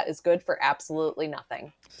conflict that is good for absolutely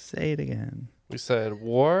nothing? Say it again. We said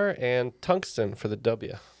war and tungsten for the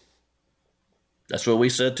W. That's what we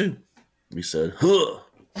said, too. We said,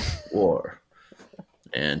 war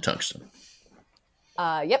and tungsten.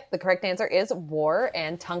 Yep, the correct answer is war,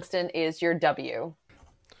 and tungsten is your W.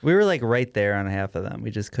 We were like right there on half of them.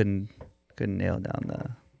 We just couldn't nail down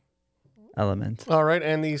the element. All right,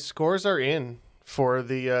 and the scores are in for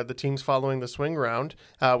the teams following the swing round.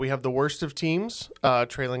 We have the worst of teams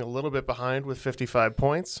trailing a little bit behind with 55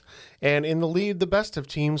 points, and in the lead, the best of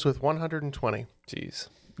teams with 120. Jeez.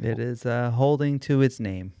 It is holding to its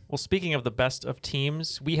name. Well, speaking of the best of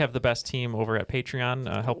teams, we have the best team over at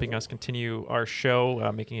Patreon, helping us continue our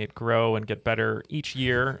show, making it grow and get better each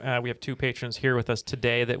year. We have 2 patrons here with us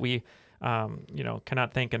today that we,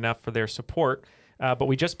 cannot thank enough for their support. But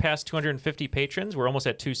we just passed 250 patrons. We're almost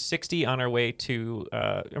at 260 on our way to,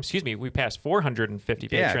 we passed 450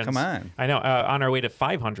 patrons. Yeah, come on. I know, on our way to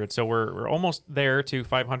 500. So we're almost there to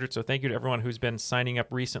 500. So thank you to everyone who's been signing up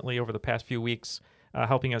recently over the past few weeks,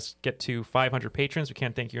 helping us get to 500 patrons. We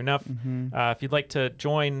can't thank you enough. If you'd like to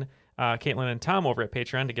join Caitlin and Tom over at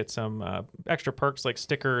Patreon to get some extra perks like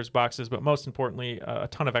stickers, boxes, but most importantly, a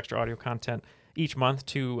ton of extra audio content each month,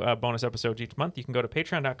 2 bonus episodes each month, you can go to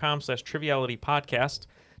patreon.com/trivialitypodcast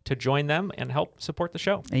to join them and help support the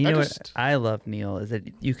show. And you know what I love, Neil, is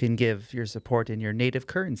that you can give your support in your native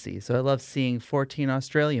currency. So I love seeing 14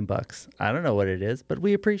 Australian bucks. I don't know what it is, but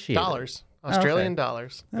we appreciate dollars. Australian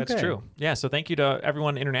dollars. That's true. Yeah, so thank you to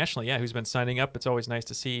everyone internationally, who's been signing up. It's always nice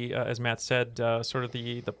to see, as Matt said, sort of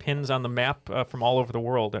the pins on the map from all over the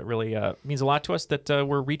world. That really means a lot to us that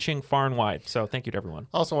we're reaching far and wide. So thank you to everyone.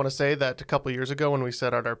 Also want to say that a couple years ago when we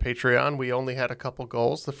set out our Patreon, we only had a couple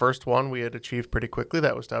goals. The first one we had achieved pretty quickly.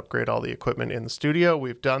 That was to upgrade all the equipment in the studio.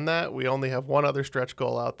 We've done that. We only have one other stretch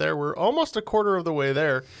goal out there. We're almost a quarter of the way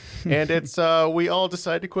there. And it's we all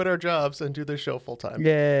decide to quit our jobs and do this show full time.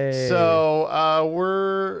 Yay.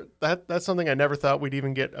 So that's something I never thought we'd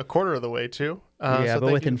even get a quarter of the way to. But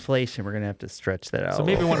with inflation, we're gonna have to stretch that out. So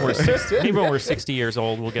maybe when we're 60 years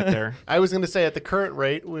old, we'll get there. I was going to say at the current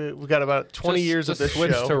rate, we've got about 20 years of this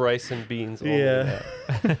switch show. to rice and beans.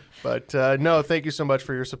 But no, thank you so much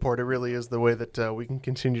for your support. It really is the way that we can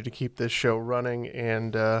continue to keep this show running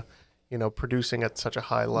and producing at such a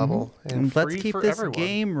high level. And let's free keep for this everyone.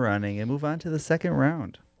 game running and move on to the second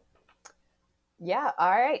round. Yeah. All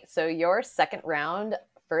right. So your second round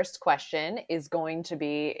first question is going to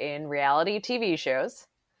be in reality TV shows.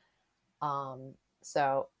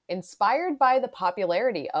 So inspired by the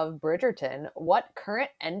popularity of Bridgerton, what current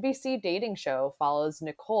NBC dating show follows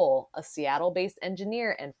Nicole, a Seattle-based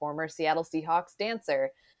engineer and former Seattle Seahawks dancer,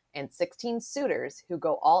 and 16 suitors who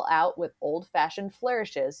go all out with old-fashioned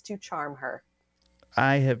flourishes to charm her?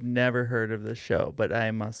 I have never heard of this show, but I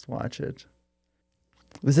must watch it.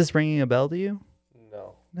 Was this ringing a bell to you?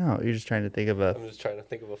 No. No, you're just trying to think of I'm just trying to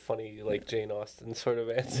think of a funny, like, Jane Austen sort of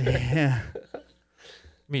answer. Yeah.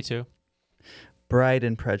 Me too. Bride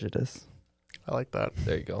and Prejudice. I like that.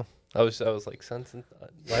 There you go. I was like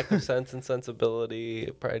lack of sense and sensibility,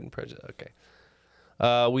 Pride and Prejudice.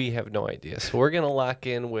 Okay. We have no idea, so we're gonna lock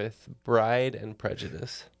in with Bride and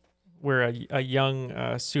Prejudice. Where a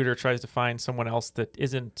young suitor tries to find someone else that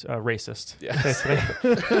isn't racist. Yes.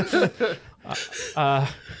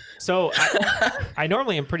 So I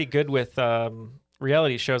normally am pretty good with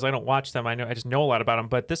reality shows. I don't watch them. I just know a lot about them.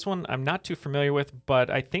 But this one I'm not too familiar with. But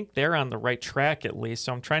I think they're on the right track at least.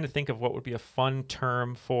 So I'm trying to think of what would be a fun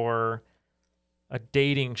term for a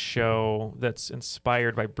dating show that's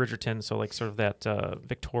inspired by Bridgerton. So like sort of that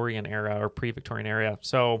Victorian era or pre-Victorian era.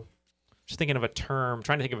 So just thinking of a term,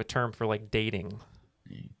 trying to think of a term for like dating.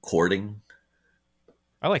 Courting.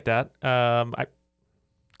 I like that.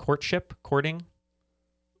 Courting.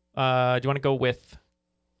 Do you want to go with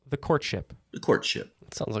the courtship? The courtship.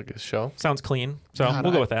 It sounds like a show. Sounds clean. So God,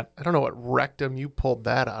 we'll go with that. I don't know what rectum you pulled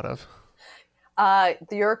that out of.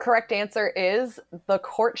 Your correct answer is The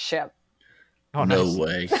Courtship. Oh, no nice.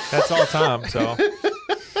 way. That's all Tom. So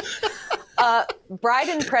Bride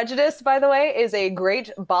and Prejudice, by the way, is a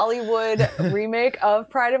great Bollywood remake of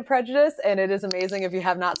Pride and Prejudice, and it is amazing if you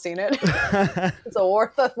have not seen it. It's a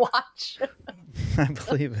worth a watch. I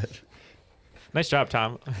believe it. Nice job,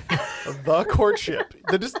 Tom. The Courtship.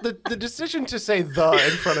 The decision to say "the"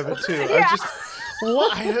 in front of it too. Yeah. I just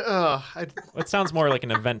what? It sounds more like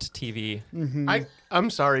an event TV. Mm-hmm. I'm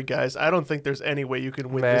sorry, guys. I don't think there's any way you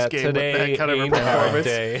can win Matt, this game with today that kind of a ain't our performance.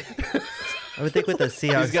 day. I would think with the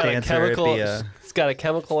Seahawks dancer, it'd be a... He's got a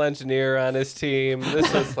chemical engineer on his team.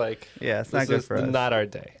 This is like, yeah, it's not good for us. Not our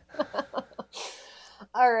day.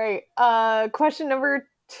 All right. Question number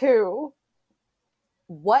 2.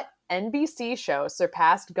 What NBC show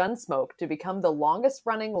surpassed Gunsmoke to become the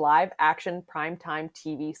longest-running live-action primetime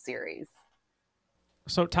TV series?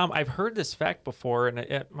 So, Tom, I've heard this fact before,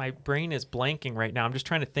 and my brain is blanking right now. I'm just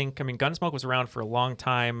trying to think. I mean, Gunsmoke was around for a long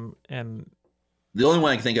time, and the only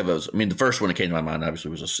one I can think of was, the first one that came to my mind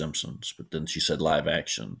obviously was The Simpsons, but then she said live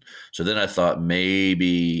action. So then I thought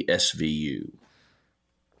maybe SVU.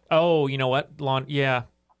 Oh, you know what? Yeah,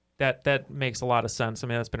 that makes a lot of sense. I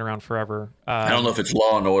mean, that's been around forever. I don't know if it's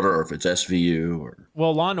Law and Order or if it's SVU.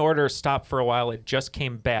 Well, Law and Order stopped for a while. It just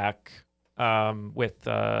came back with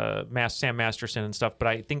Sam Masterson and stuff. But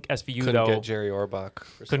I think SVU couldn't get Jerry Orbach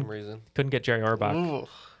for some reason. Couldn't get Jerry Orbach.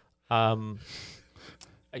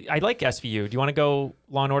 I like SVU. Do you want to go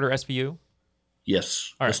Law and Order SVU?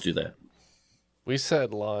 Yes, let's do that. We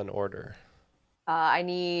said Law and Order. I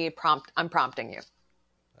need prompt. I'm prompting you.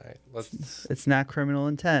 All right, let's. It's not Criminal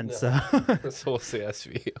Intent, so we'll say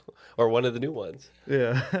SVU or one of the new ones.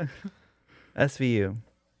 Yeah, SVU.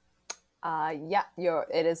 Yeah,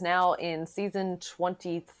 it is now in season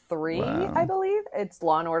 23, Wow. I believe. It's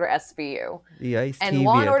Law and Order SVU. The Ice-T And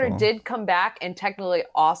Law and Order vehicle. did come back and technically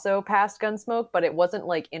also passed Gunsmoke, but it wasn't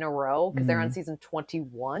like in a row because they're on season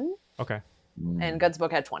 21 Okay. and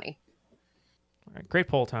Gunsmoke had 20. All right. Great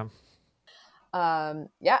poll, Tom.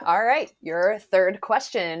 Yeah, all right. Your third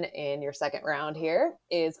question in your second round here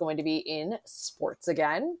is going to be in sports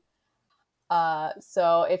again.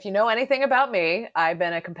 So if you know anything about me, I've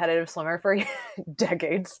been a competitive swimmer for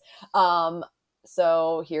decades.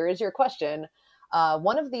 So here is your question.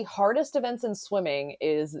 One of the hardest events in swimming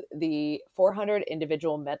is the 400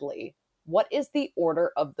 individual medley. What is the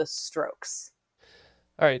order of the strokes?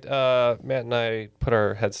 All right, Matt and I put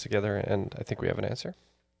our heads together, and I think we have an answer.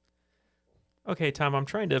 Okay, Tom, I'm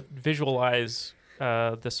trying to visualize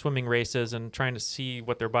the swimming races and trying to see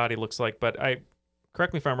what their body looks like, but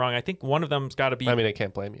correct me if I'm wrong, I think one of them's got to be... I mean, I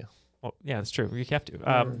can't blame you. Well, yeah, that's true. You have to.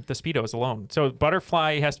 The Speedos alone. So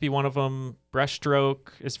butterfly has to be one of them. Breaststroke.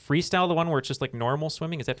 Is freestyle the one where it's just like normal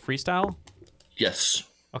swimming? Is that freestyle? Yes.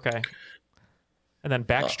 Okay. And then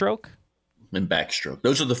backstroke? And backstroke.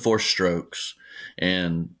 Those are the 4 strokes.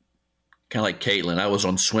 And kind of like Caitlin, I was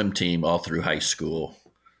on swim team all through high school.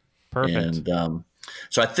 Perfect. And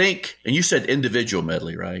so I think, and you said individual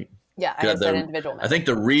medley, right? Yeah, I said individual medley. I think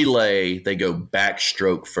the relay, they go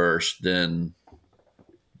backstroke first, then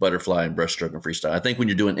butterfly and breaststroke and freestyle. I think when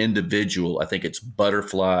you're doing individual, I think it's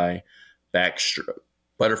butterfly, backstroke,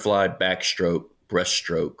 breaststroke,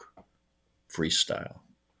 freestyle.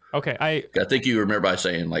 Okay, I think you remember I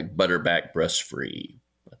saying like butterback, breast free.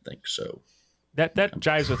 I think so. That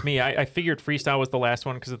jives with me. I figured freestyle was the last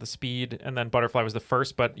one because of the speed, and then butterfly was the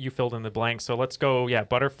first, but you filled in the blanks. So let's go,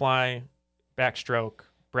 butterfly, backstroke,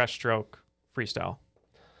 breaststroke, freestyle.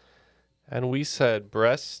 And we said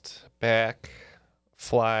breast, back,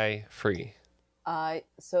 fly, free.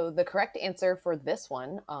 So the correct answer for this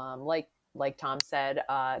one, like Tom said,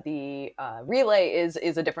 the relay is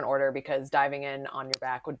a different order because diving in on your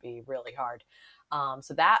back would be really hard.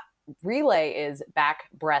 So that relay is back,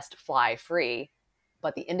 breast, fly, free,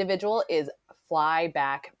 but the individual is fly,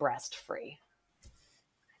 back, breast, free.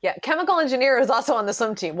 Yeah, chemical engineer is also on the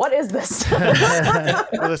swim team. What is this? With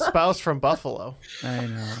a spouse from Buffalo. I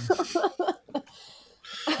know.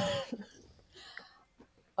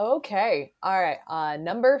 Okay. All right.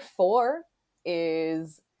 Number 4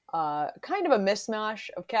 is kind of a mishmash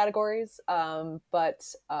of categories, but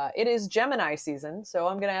it is Gemini season. So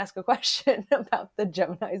I'm going to ask a question about the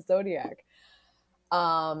Gemini zodiac.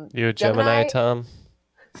 You a Gemini, Tom?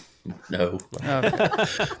 No.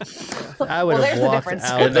 I would have walked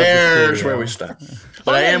out. And there's where we start.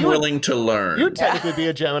 But I am willing to learn. You'd technically be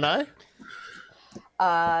a Gemini.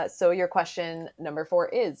 So your question number 4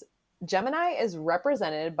 is, Gemini is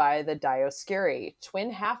represented by the Dioscuri, twin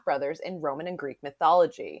half-brothers in Roman and Greek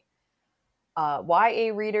mythology. YA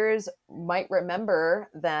readers might remember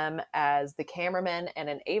them as the cameramen and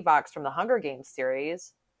an Avox from the Hunger Games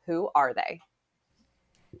series. Who are they?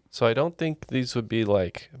 So I don't think these would be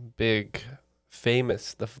like big,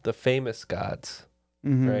 famous, the famous gods,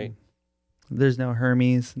 right? There's no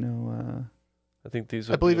Hermes, no... I think these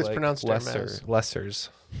would I believe be it's like pronounced lessers.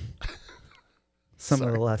 Some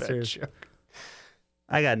of the lessers.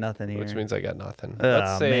 I got nothing here. Which means I got nothing. Oh,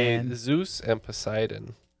 Let's say man. Zeus and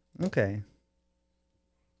Poseidon. Okay.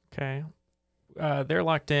 They're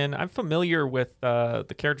locked in. I'm familiar with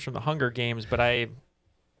the characters from the Hunger Games, but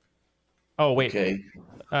Oh, wait. Okay.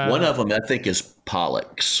 One of them, I think, is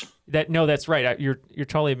Pollux. That's right. You're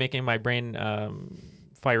totally making my brain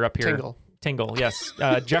fire up here. Tingle, yes.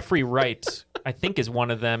 Jeffrey Wright, I think, is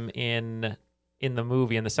one of them in the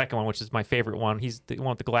movie, in the second one, which is my favorite one. He's the one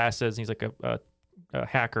with the glasses. And he's like a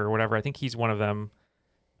hacker or whatever. I think he's one of them.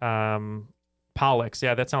 Pollux,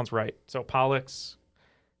 yeah, that sounds right. So Pollux,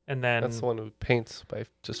 and then that's the one who paints by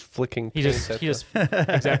just flicking paint.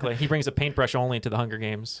 Exactly. He brings a paintbrush only to the Hunger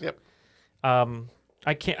Games. Yep.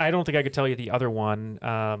 I don't think I could tell you the other one.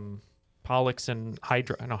 Pollux and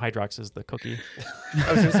Hydrox. No, Hydrox is the cookie.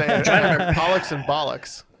 I was going to say, I'm trying to remember Pollux and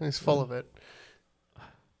Bollocks. He's full of it.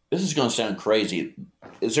 This is going to sound crazy.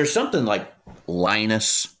 Is there something like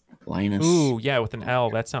Linus? Ooh, yeah, with an L.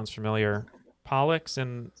 That sounds familiar. Pollux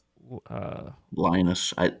and...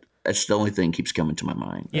 Linus. That's the only thing keeps coming to my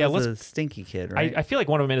mind. Yeah, That's a stinky kid, right? I feel like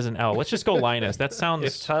one of them is an L. Let's just go Linus. That sounds...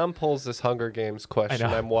 If Tom pulls this Hunger Games question,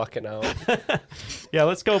 I'm walking out. Yeah,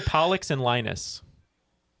 let's go Pollux and Linus.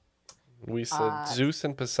 We said Zeus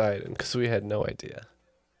and Poseidon because we had no idea.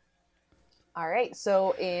 All right.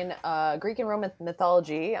 So in Greek and Roman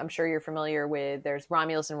mythology, I'm sure you're familiar with, there's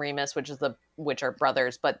Romulus and Remus, which are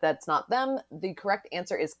brothers, but that's not them. The correct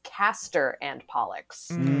answer is Castor and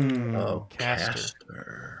Pollux. Oh,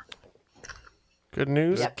 Castor. Good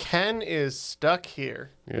news. Yep. Ken is stuck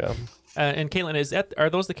here. Yeah. And Caitlin,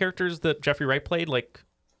 are those the characters that Jeffrey Wright played?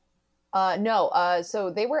 No.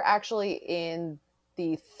 So they were actually in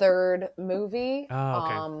the third movie. Oh,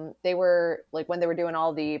 okay. They were when they were doing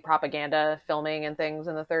all the propaganda filming and things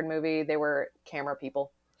in the third movie, they were camera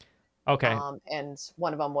people. Okay. And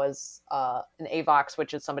one of them was an AVOX,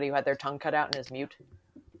 which is somebody who had their tongue cut out and is mute.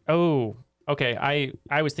 Oh, okay.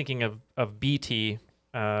 I was thinking of BT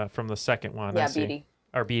from the second one. Yeah, I see. BT.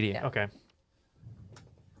 Or BT. Yeah. Okay.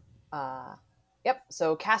 Yep.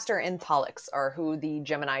 So Castor and Pollux are who the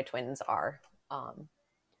Gemini twins are.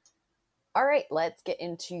 All right, let's get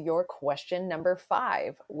into your question number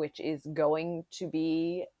 5, which is going to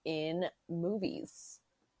be in movies,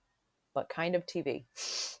 but kind of TV.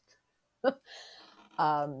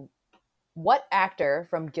 What actor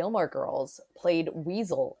from Gilmore Girls played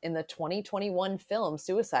Weasel in the 2021 film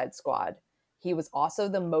Suicide Squad? He was also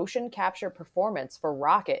the motion capture performance for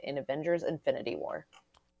Rocket in Avengers Infinity War.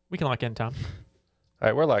 We can lock in, Tom. All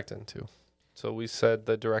right, we're locked in too. So we said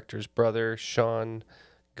the director's brother, Sean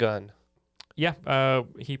Gunn. Yeah,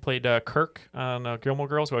 he played Kirk on Gilmore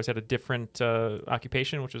Girls, who always had a different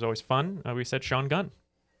occupation, which was always fun. We said Sean Gunn.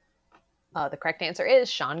 The correct answer is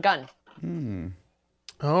Sean Gunn.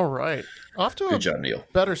 All right. Off to Good job, Neil.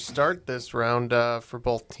 better start this round for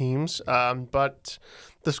both teams, but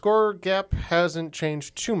the score gap hasn't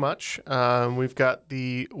changed too much. We've got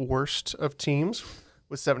the worst of teams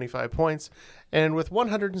with 75 points, and with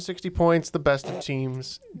 160 points, the best of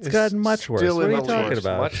teams. It's gotten much worse. still What in are you the talking lead.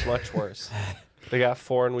 about? Much worse. They got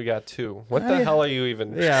 4 and we got 2. What the hell are you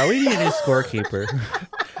even? Yeah, we need a new scorekeeper.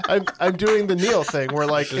 I'm doing the Neil thing where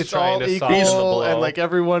like Just it's trying all to soften the equal blow. and like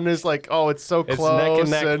everyone is like, oh, it's so It's close. neck and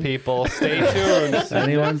neck, people. Stay tuned.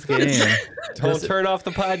 Anyone's game. Don't turn off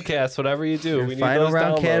the podcast. Whatever you do, we need Final those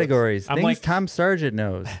round downloads. categories. I'm Things like- Tom Sargent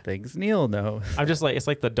knows. Things Neil knows. I'm just like, it's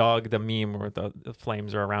like the dog, the meme where the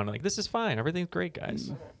flames are around. Like, this is fine. Everything's great,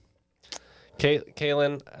 guys.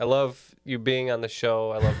 Kaylin, I love you being on the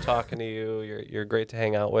show. I love talking to you. You're great to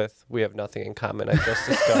hang out with. We have nothing in common. I just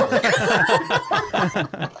discovered.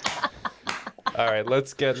 All right,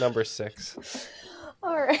 let's get number 6.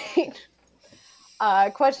 All right.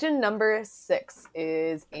 Question number 6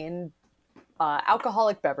 is in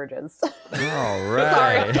alcoholic beverages. All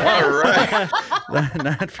right. All right.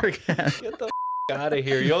 Not forget. Get the out of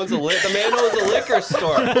here. He owns the man owns a liquor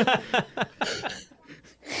store.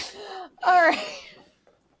 All right.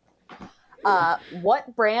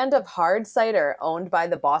 What brand of hard cider owned by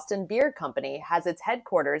the Boston Beer Company has its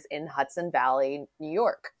headquarters in Hudson Valley, New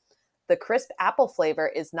York? The crisp apple flavor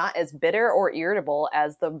is not as bitter or irritable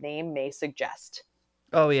as the name may suggest.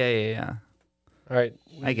 Oh, yeah. All right.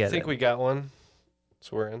 I get think it. we got one.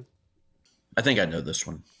 So we're in. I think I know this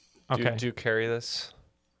one. Okay. Do you carry this?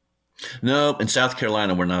 No, in South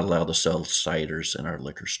Carolina, we're not allowed to sell ciders in our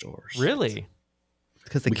liquor stores. Really?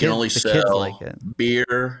 Because We can only kids sell like it.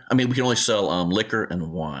 beer. I mean, we can only sell liquor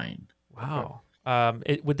and wine. Wow.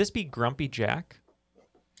 Would this be Grumpy Jack?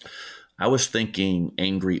 I was thinking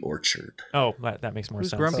Angry Orchard. Oh, that makes more Who's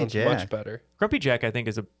sense. Grumpy Sounds Jack? much better. Grumpy Jack, I think,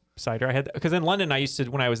 is a cider. I had because in London, I used to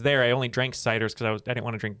when I was there, I only drank ciders because I didn't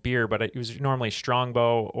want to drink beer, but it was normally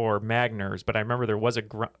Strongbow or Magners. But I remember there was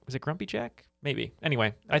was it Grumpy Jack? Maybe.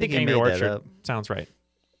 Anyway, I think he Angry made that Orchard up. sounds right.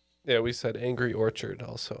 Yeah, we said Angry Orchard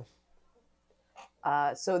also.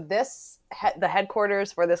 So the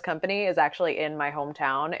headquarters for this company is actually in my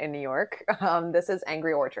hometown in New York. This is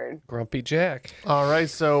Angry Orchard. Grumpy Jack. All right,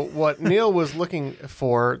 so what Neil was looking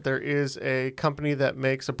for, there is a company that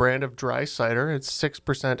makes a brand of dry cider. It's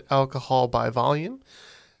 6% alcohol by volume.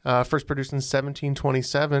 First produced in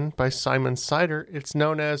 1727 by Simon Cider. It's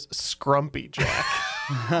known as Scrumpy Jack.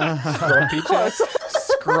 Grumpy Jack?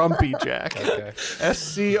 Scrumpy Jack. Okay.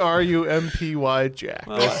 SCRUMPY Jack.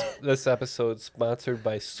 This episode's sponsored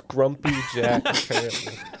by Scrumpy Jack,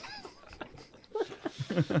 apparently.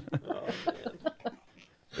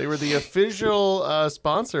 They were the official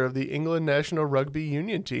sponsor of the England national rugby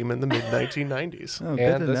union team in the mid-1990s. Oh, good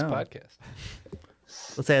And to this know. podcast.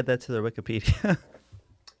 Let's add that to the Wikipedia.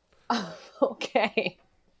 Okay.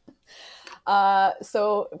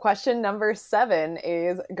 So question number 7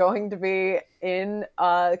 is going to be in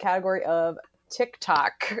the category of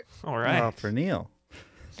TikTok. All right. Oh, for Neil.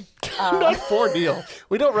 Not for Neil.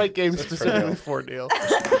 We don't write games specifically for Neil.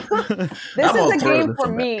 This I'm is all a for game this for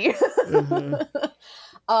one.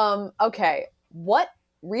 me. Okay. What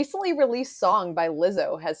recently released song by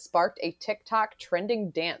Lizzo has sparked a TikTok trending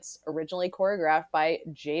dance originally choreographed by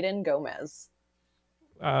Jaden Gomez?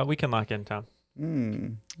 We can lock in, Tom.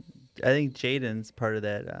 I think Jaden's part of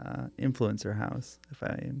that influencer house, if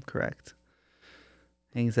I am correct.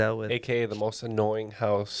 Hangs out with AKA the most annoying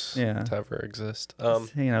house Yeah. to ever exist. he's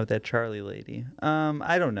hanging out with that Charlie lady.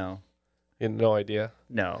 I don't know. You had no idea.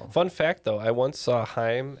 No. Fun fact, though, I once saw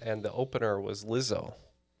Haim, and the opener was Lizzo.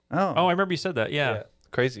 Oh, I remember you said that. Yeah.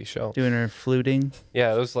 Crazy show. Doing her fluting.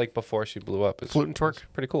 Yeah, it was like before she blew up. It's Flute and twerk.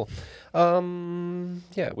 pretty cool.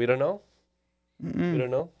 Yeah, we don't know. We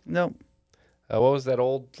don't know. Nope. What was that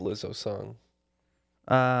old Lizzo song?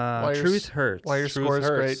 Truth hurts. Why your Truth score is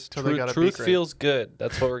hurts. great till they got a Truth beat great. feels good.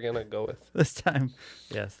 That's what we're gonna go with. This time.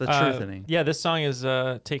 Yes, the truthening. Yeah, this song is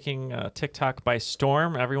taking TikTok by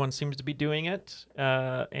storm. Everyone seems to be doing it,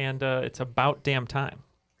 and it's about damn time.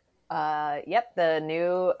 Yep, the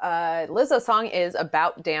new Lizzo song is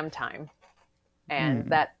About Damn Time. And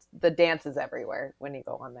that the dance is everywhere when you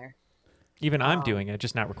go on there. Even I'm doing it,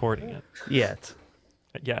 just not recording it. Yet.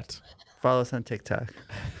 Follow us on TikTok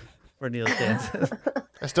for Neil's dances.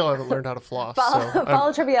 I still haven't learned how to floss.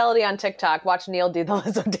 Follow Triviality on TikTok. Watch Neil do the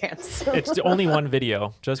Lizzo dance. It's only one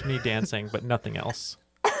video, just me dancing, but nothing else.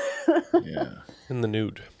 Yeah. In the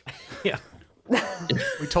nude. Yeah.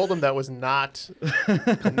 We told him that was not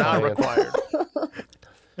required.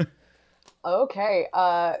 Okay.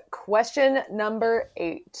 Question number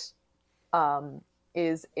 8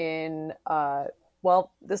 is in,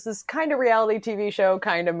 well, this is kind of reality TV show,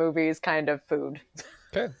 kind of movies, kind of food.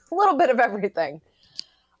 Okay. A little bit of everything.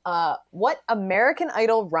 What American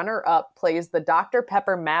Idol runner-up plays the Dr.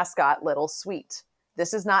 Pepper mascot Little Sweet?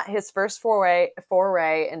 This is not his first foray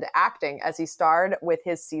into acting, as he starred with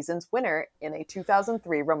his season's winner in a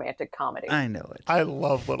 2003 romantic comedy. I know it. I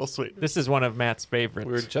love Little Sweet. This is one of Matt's favorites.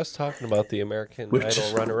 We were just talking about the American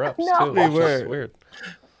Idol runner-ups No. too. We which were. is weird.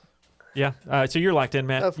 Yeah. So you're locked in,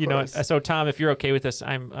 Matt. Of you know course. it. So Tom, if you're okay with this,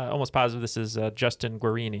 I'm almost positive this is Justin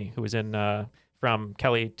Guarini, who was in from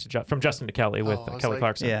Justin to Kelly with I was Kelly like,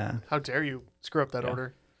 Clarkson. Yeah. How dare you screw up that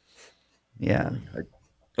order? Yeah.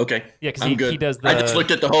 Okay. Yeah, 'cause I'm he good. does I just the- looked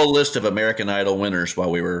at the whole list of American Idol winners while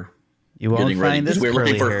we were You won't getting ready. find this We were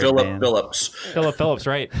looking for curly-haired Philip man. Phillips. Philip Phillips,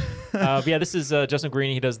 right? But yeah, this is Justin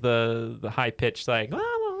Guarini. He does the high pitched like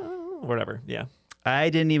whatever. Yeah. I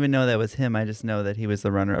didn't even know that was him. I just know that he was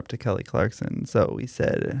the runner-up to Kelly Clarkson. So we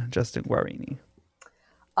said Justin Guarini.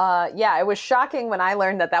 Yeah, it was shocking when I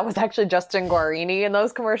learned that was actually Justin Guarini in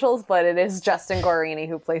those commercials, but it is Justin Guarini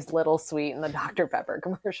who plays Little Sweet in the Dr. Pepper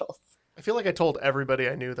commercials. I feel like I told everybody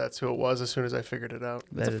I knew that's who it was as soon as I figured it out.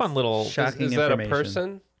 It's a fun little shocking Is that a information.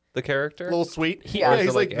 person? The character? Little Sweet. Yeah. He's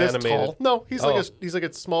Is it, like like, this animated? tall. No, he's Oh. like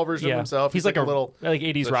a small version Yeah. of himself. He's like a little. like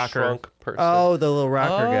 80s The rocker. shrunk person. Oh, the little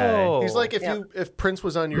rocker guy. He's like Yeah. if Prince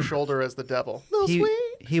was on your shoulder as the devil. Little Sweet.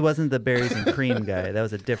 He wasn't the berries and cream guy. That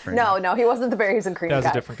was a different. No, he wasn't the berries and cream That was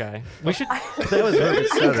guy. a different guy. We should. That was Robert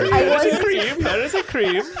Sutter. That is a cream. That is a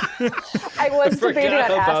cream. I was debating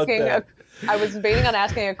on about asking. that. I was debating on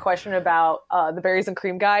asking a question about the berries and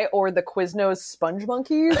cream guy or the Quiznos sponge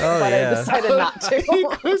monkeys, but yeah. I decided not to.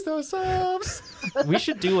 Quiz those subs. We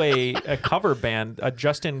should do a cover band, a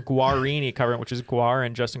Justin Guarini cover, which is Guar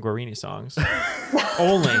and Justin Guarini songs.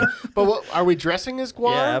 Only. But what, are we dressing as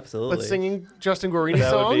Guar? Yeah, absolutely. But singing Justin Guarini That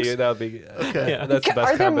songs? would be Okay. Yeah. That's the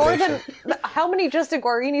best Are there more combination. than how many Justin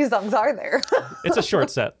Guarini songs are there? It's a short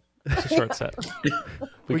set. It's a short set.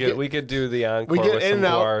 We could do the encore We get with in some and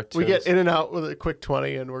out. Guar We get tunes. in and out with a quick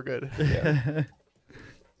 20, and we're good. Yeah.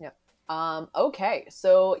 Okay,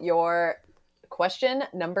 so your question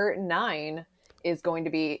number 9 is going to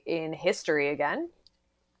be in history again.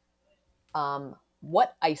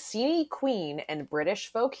 What Iceni queen and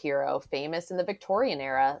British folk hero, famous in the Victorian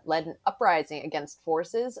era, led an uprising against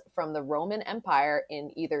forces from the Roman Empire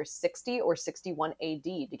in either 60 or 61 AD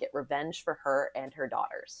to get revenge for her and her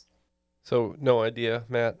daughters? So no idea,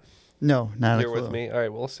 Matt. No, not a You're clue. with me. All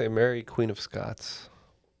right, we'll say Mary, Queen of Scots.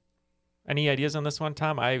 Any ideas on this one,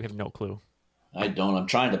 Tom? I have no clue. I don't. I'm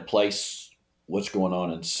trying to place what's going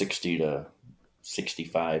on in 60 to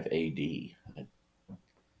 65 AD.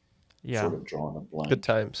 Yeah. Sort of drawing a blank. Good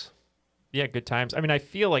times. Yeah, good times. I mean, I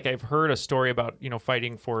feel like I've heard a story about,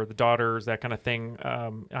 fighting for the daughters, that kind of thing,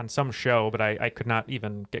 on some show, but I could not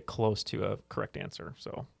even get close to a correct answer.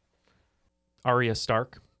 So, Arya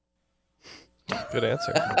Stark. Good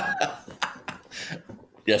answer.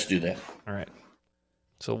 Yes, do that. All right.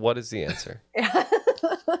 So what is the answer?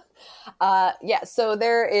 Yeah, so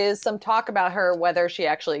there is some talk about her, whether she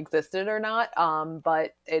actually existed or not,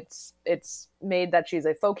 but it's made that she's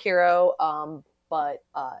a folk hero, but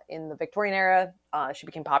in the Victorian era, she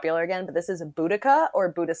became popular again, but this is Boudica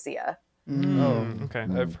or Boudicca. Oh, okay.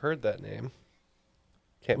 I've heard that name.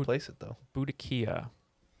 Can't place it, though. Boudica.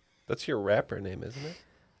 That's your rapper name, isn't it?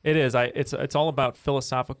 It is. It's all about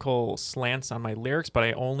philosophical slants on my lyrics, but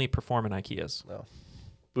I only perform in IKEAs. No.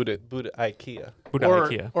 Buddha IKEA. Buddha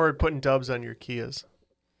IKEA. Or putting dubs on your Kias.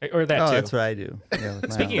 Or that too. That's what I do. Yeah, with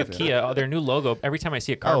my Speaking of outfit. Kia, their new logo, every time I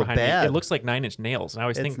see a car behind bad. me, it looks like 9 Inch Nails. And I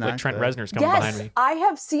always It's think not like Trent good. Reznor's coming behind Yes, me. I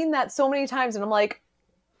have seen that so many times, and I'm like,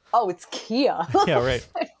 Oh, it's Kia. Yeah, right.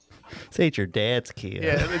 Say it's your dad's Kia.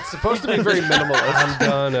 Yeah, it's supposed to be very minimalist. I'm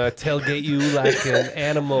gonna tailgate you like an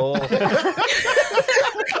animal.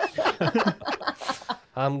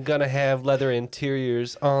 I'm gonna have leather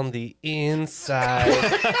interiors on the inside.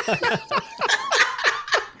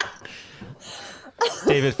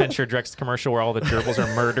 David Fincher directs the commercial where all the gerbils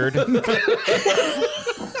are murdered.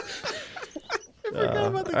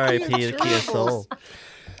 R.I.P. the Kia Soul.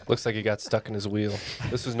 Looks like he got stuck in his wheel.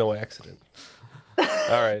 This was no accident.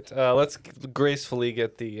 All right, let's gracefully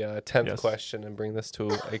get the 10th question and bring this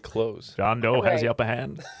to a close. John Doe has Okay. the upper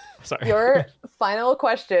hand. Sorry. Your final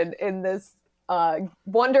question in this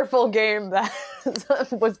wonderful game that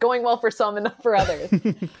was going well for some and not for others.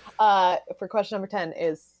 For question number 10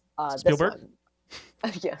 is Spielberg? this one.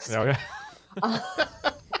 Yes. Okay.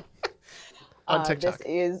 On TikTok. This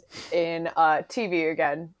is in TV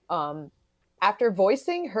again. After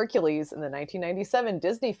voicing Hercules in the 1997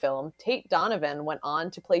 Disney film, Tate Donovan went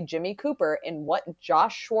on to play Jimmy Cooper in what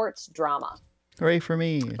Josh Schwartz drama? Hooray for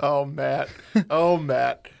me. Oh, Matt. Oh,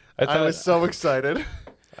 Matt. I was so excited.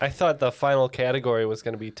 I thought the final category was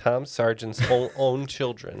going to be Tom Sargent's own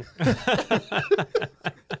children.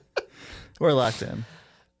 We're locked in.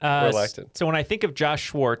 We're elected. So when I think of Josh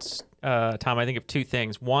Schwartz, Tom, I think of two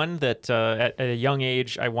things. One, that at a young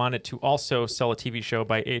age, I wanted to also sell a TV show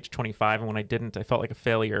by age 25, and when I didn't, I felt like a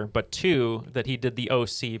failure. But two, that he did the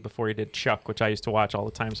OC before he did Chuck, which I used to watch all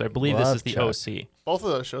the time. So I believe this is the Chuck. OC. Both of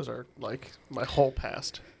those shows are like my whole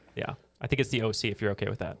past. Yeah, I think it's the OC if you're okay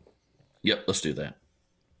with that. Yep, let's do that.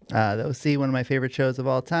 The OC, one of my favorite shows of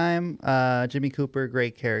all time. Jimmy Cooper,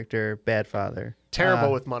 great character, bad father.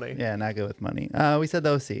 Terrible with money. Yeah, not good with money. We said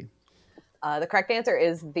the OC. The correct answer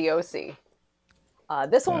is the OC.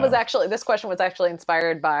 This question was actually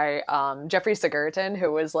inspired by Jeffrey Sigurton,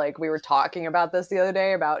 who was like, we were talking about this the other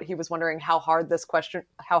day about, he was wondering how hard a question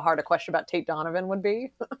about Tate Donovan would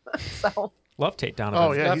be. So Love Tate Donovan.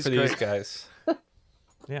 Oh, yeah, Not he's for great. these guys.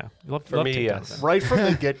 Yeah, love For me, Tate yes. Donovan. Right from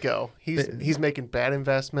the get-go. He's making bad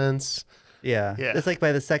investments. Yeah. Yeah. It's like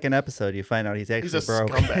by the second episode, you find out he's actually He's a broke.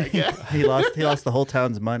 scumbag, yeah. he lost the whole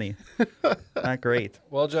town's money. Not great.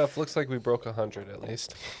 Well, Jeff, looks like we broke 100 at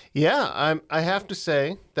least. Yeah, I have to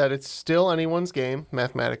say that it's still anyone's game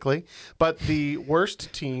mathematically, but the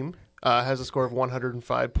worst team has a score of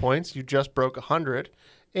 105 points. You just broke 100,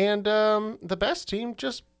 and the best team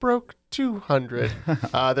just broke 200.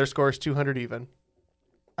 Their score is 200 even.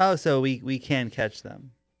 Oh, so we can catch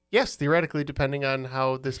them. Yes, theoretically, depending on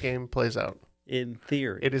how this game plays out. In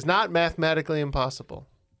theory. It is not mathematically impossible.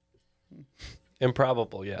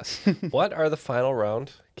 Improbable, yes. What are the final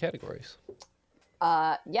round categories?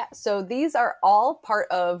 So these are all part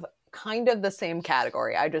of kind of the same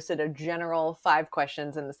category. I just did a general 5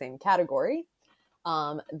 questions in the same category.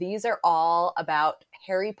 These are all about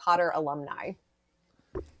Harry Potter alumni.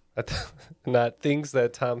 Not things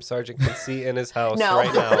that Tom Sargent can see in his house No.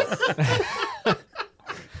 right now.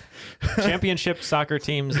 Championship soccer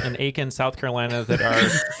teams in Aiken, South Carolina that are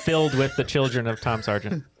filled with the children of Tom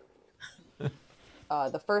Sargent.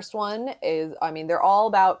 The first one is, they're all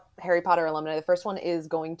about Harry Potter alumni. The first one is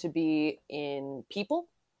going to be in people.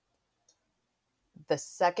 The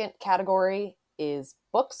second category is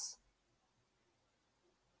books.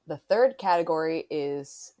 The third category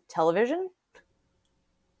is television.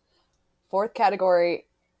 Fourth category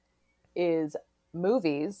is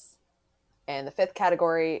movies. And the fifth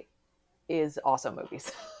category is also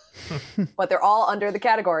movies. But they're all under the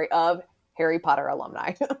category of Harry Potter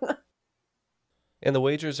alumni. And the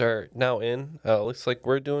wagers are now in. Looks like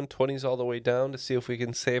we're doing 20s all the way down to see if we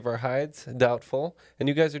can save our hides. Doubtful. And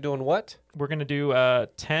you guys are doing what? We're going to do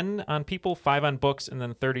 10 on people, 5 on books, and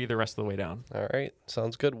then 30 the rest of the way down. All right.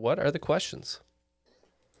 Sounds good. What are the questions?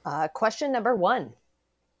 Question number 1.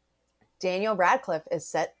 Daniel Radcliffe is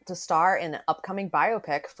set to star in an upcoming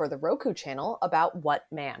biopic for the Roku channel about what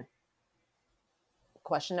man?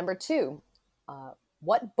 Question number 2.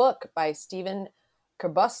 What book by Stephen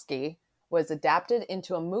Chbosky was adapted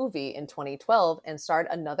into a movie in 2012 and starred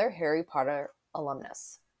another Harry Potter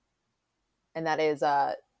alumnus? And that is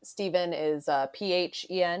Stephen is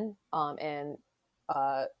P-H-E-N, and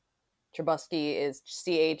Chbosky is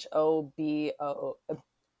C-H-O-B-O-S-K-Y.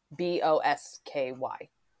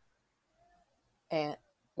 And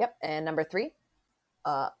number 3,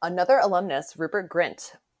 another alumnus, Rupert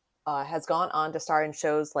Grint, has gone on to star in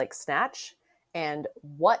shows like Snatch and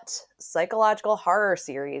what psychological horror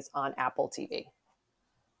series on Apple TV?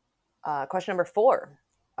 Question number 4.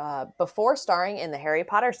 Before starring in the Harry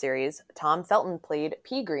Potter series, Tom Felton played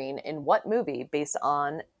P. Green in what movie based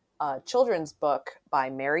on a children's book by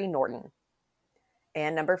Mary Norton?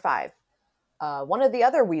 And number 5. One of the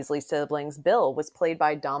other Weasley siblings, Bill, was played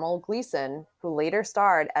by Domhnall Gleeson, who later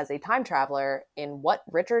starred as a time traveler in what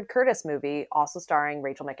Richard Curtis movie, also starring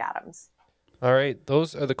Rachel McAdams? All right,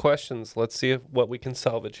 those are the questions. Let's see what we can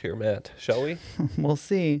salvage here, Matt. Shall we? We'll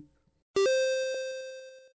see.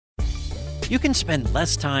 You can spend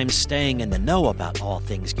less time staying in the know about all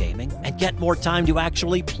things gaming and get more time to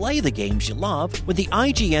actually play the games you love with the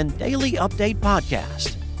IGN Daily Update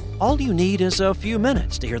podcast. All you need is a few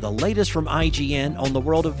minutes to hear the latest from IGN on the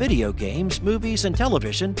world of video games, movies, and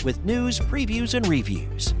television with news, previews, and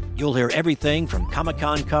reviews. You'll hear everything from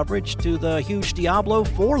Comic-Con coverage to the huge Diablo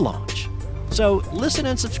 4 launch. So listen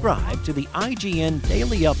and subscribe to the IGN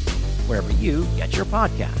Daily Update wherever you get your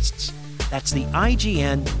podcasts. That's the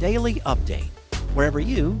IGN Daily Update, wherever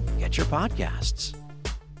you get your podcasts.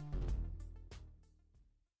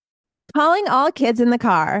 Calling all kids in the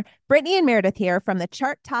car. Brittany and Meredith here from the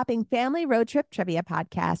chart-topping Family Road Trip Trivia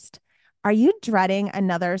podcast. Are you dreading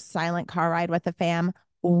another silent car ride with the fam?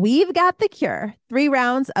 We've got the cure. 3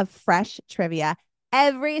 rounds of fresh trivia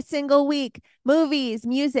every single week. Movies,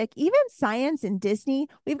 music, even science and Disney.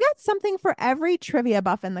 We've got something for every trivia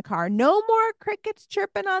buff in the car. No more crickets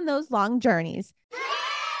chirping on those long journeys.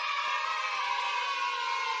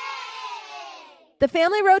 The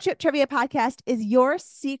Family Road Trip Trivia podcast is your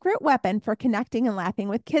secret weapon for connecting and laughing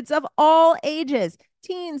with kids of all ages.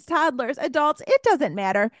 Teens, toddlers, adults, it doesn't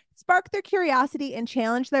matter. Spark their curiosity and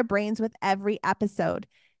challenge their brains with every episode.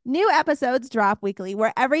 New episodes drop weekly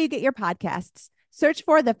wherever you get your podcasts. Search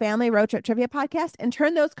for the Family Road Trip Trivia podcast and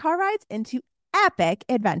turn those car rides into epic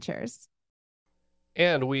adventures.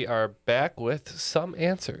 And we are back with some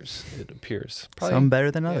answers, it appears. Some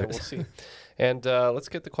better than Yeah, others. we'll see. And let's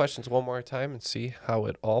get the questions one more time and see how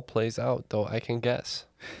it all plays out, though I can guess.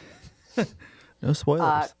 No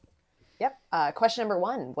spoilers. Question number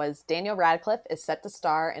 1 was Daniel Radcliffe is set to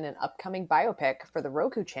star in an upcoming biopic for the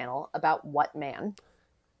Roku channel about what man?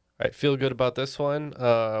 All right, feel good about this one.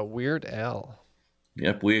 Weird Al.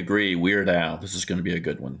 Yep, we agree. Weird Al. This is going to be a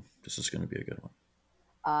good one.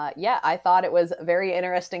 I thought it was very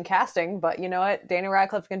interesting casting, but you know what? Daniel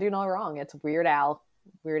Radcliffe can do no wrong. It's Weird Al.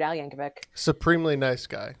 Weird Al Yankovic. Supremely nice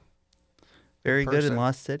guy. Very good in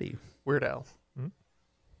Lost City. Weird Al.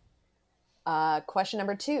 Question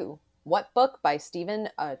number 2. What book by Stephen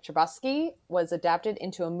Chbosky was adapted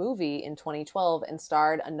into a movie in 2012 and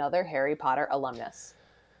starred another Harry Potter alumnus?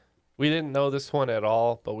 We didn't know this one at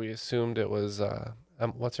all, but we assumed it was,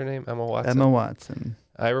 what's her name? Emma Watson? Emma Watson.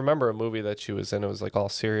 I remember a movie that she was in. It was like all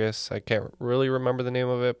serious. I can't really remember the name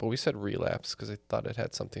of it, but we said Relapse because I thought it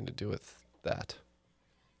had something to do with that.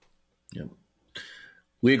 Yep.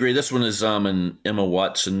 We agree. This one is an Emma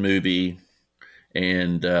Watson movie,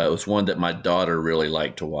 and it was one that my daughter really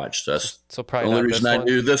liked to watch. So that's so probably the only not reason this I one.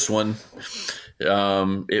 knew this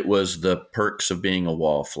one. It was The Perks of Being a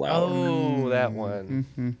Wallflower. Oh, that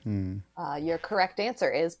one. Your correct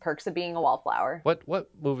answer is Perks of Being a Wallflower. What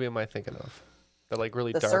movie am I thinking of? That like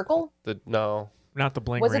really The dark. Circle? No. Not the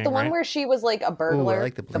Bling Was Ring, it the one right? where she was like a burglar?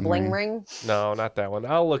 like the Bling Ring? No, not that one.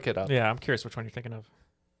 I'll look it up. Yeah, I'm curious which one you're thinking of.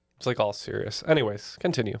 It's like all serious. Anyways,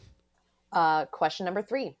 continue. Question number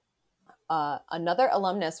 3. Another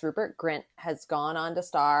alumnus, Rupert Grint, has gone on to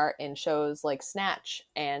star in shows like Snatch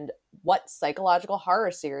and what psychological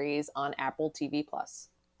horror series on Apple TV+.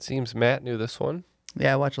 Seems Matt knew this one.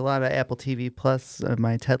 Yeah, I watch a lot of Apple TV Plus,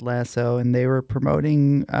 my Ted Lasso, and they were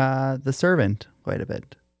promoting The Servant quite a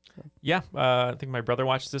bit. Yeah, I think my brother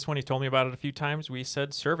watched this one. He told me about it a few times. We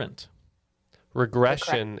said Servant.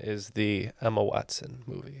 Regression is the Emma Watson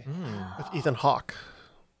movie. With Ethan Hawke.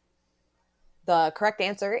 The correct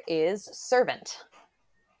answer is Servant.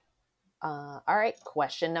 All right,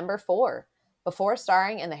 question number 4. Before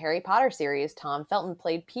starring in the Harry Potter series, Tom Felton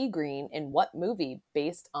played P. Green in what movie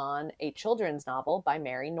based on a children's novel by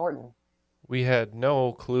Mary Norton? We had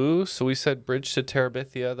no clue, so we said Bridge to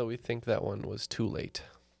Terabithia, though we think that one was too late.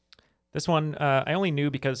 This one I only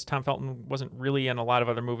knew because Tom Felton wasn't really in a lot of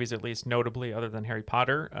other movies, at least notably, other than Harry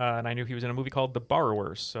Potter. And I knew he was in a movie called The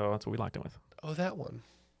Borrowers, so that's what we locked in with. Oh, that one.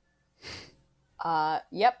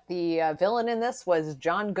 Yep, the villain in this was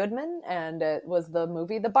John Goodman, and it was the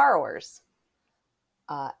movie The Borrowers.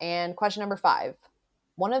 And question number 5.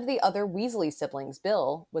 One of the other Weasley siblings,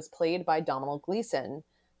 Bill, was played by Domhnall Gleeson,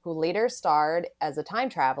 who later starred as a time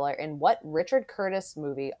traveler in what Richard Curtis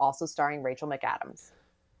movie, also starring Rachel McAdams?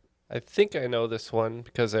 I think I know this one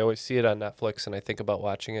because I always see it on Netflix and I think about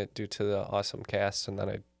watching it due to the awesome cast, and then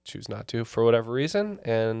I choose not to for whatever reason.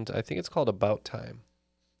 And I think it's called About Time.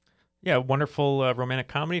 Yeah, wonderful romantic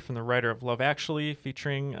comedy from the writer of Love Actually,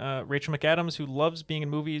 featuring Rachel McAdams, who loves being in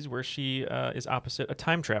movies where she is opposite a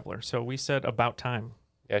time traveler. So we said About Time.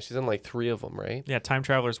 Yeah, she's in like 3 of them, right? Yeah, Time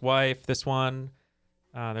Traveler's Wife. This one.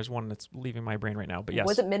 There's one that's leaving my brain right now, but yes.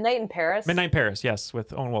 Was it Midnight in Paris? Midnight in Paris, yes,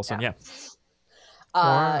 with Owen Wilson. Yeah.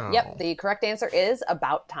 Yep. The correct answer is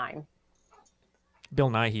About Time. Bill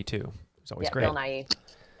Nighy too. It's always great. Bill Nighy.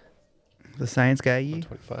 The science guy.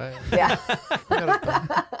 25. Yeah.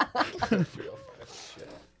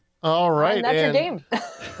 All right. And that's your game.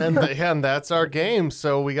 and that's our game.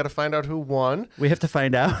 So we got to find out who won. We have to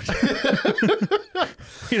find out.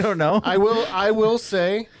 We don't know. I will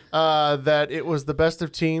say that it was the best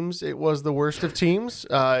of teams. It was the worst of teams.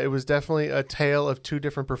 It was definitely a tale of 2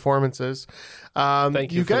 different performances.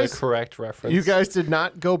 Thank you for the correct reference. You guys did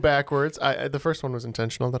not go backwards. The first one was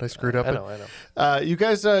intentional that I screwed up. I know. You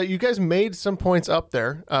guys made some points up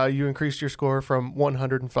there. You increased your score from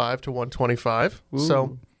 105 to 125. Ooh.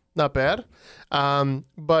 So not bad.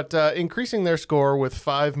 But increasing their score with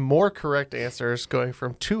 5 more correct answers, going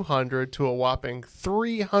from 200 to a whopping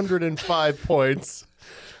 305 points.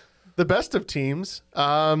 The best of teams.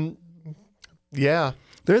 Yeah.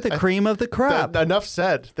 They're the cream of the crop. Enough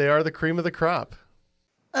said. They are the cream of the crop.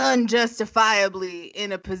 Unjustifiably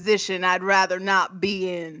in a position I'd rather not be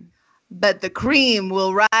in. But the cream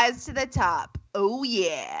will rise to the top. Oh,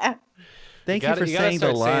 yeah. Thank you for saying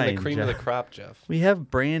the line, the cream Jeff. of the crop, Jeff. We have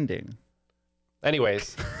branding.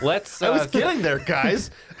 Anyways, let's... I was getting there, guys.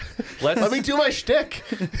 Let me do my shtick.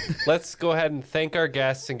 Let's go ahead and thank our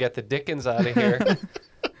guests and get the Dickens out of here,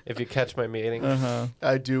 if you catch my meaning.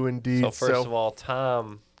 I do indeed. So first of all,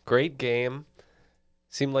 Tom, great game.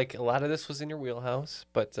 Seemed like a lot of this was in your wheelhouse,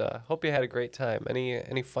 but hope you had a great time.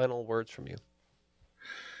 Any final words from you?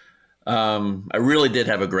 I really did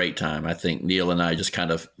have a great time. I think Neil and I just kind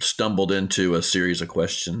of stumbled into a series of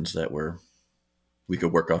questions that we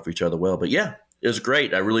could work off each other well. But yeah, it was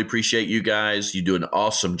great. I really appreciate you guys. You do an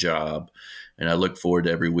awesome job. And I look forward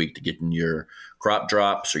to every week to getting your crop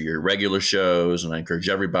drops or your regular shows. And I encourage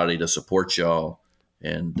everybody to support y'all.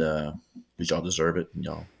 And because y'all deserve it. And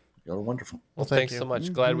y'all are wonderful. Well, thanks so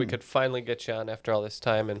much. Glad we could finally get you on after all this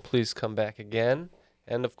time. And please come back again.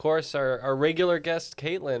 And, of course, our regular guest,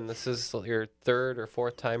 Caitlin. This is your 3rd or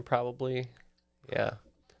 4th time probably. Yeah.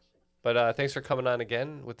 But thanks for coming on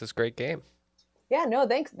again with this great game. Yeah, no,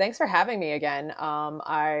 thanks for having me again.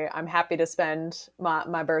 I'm happy to spend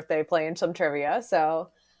my birthday playing some trivia. So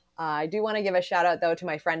I do want to give a shout out, though, to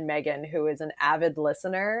my friend Megan, who is an avid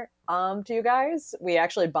listener to you guys. We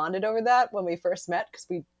actually bonded over that when we first met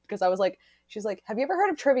because I was like, she's like, have you ever heard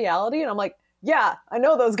of Triviality? And I'm like, yeah, I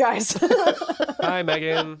know those guys. Hi,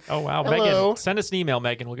 Megan. Oh, wow. Hello. Megan, send us an email,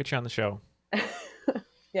 Megan. We'll get you on the show.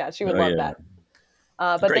 Yeah, she would love that.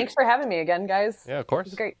 But Great. thanks for having me again, guys. Yeah, of course.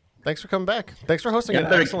 It was great. Thanks for coming back. Thanks for hosting I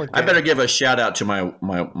an excellent game. better give a shout out to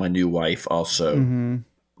my new wife also. Mm-hmm.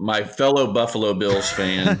 My fellow Buffalo Bills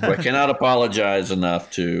fan, who I cannot apologize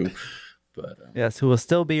enough to. But Yes, who will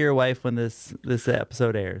still be your wife when this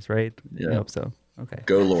episode airs, right? Yeah. I hope so. Okay.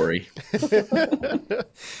 Go, Lori.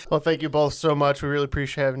 Well, thank you both so much. We really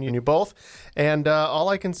appreciate having you both. And all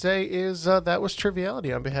I can say is that was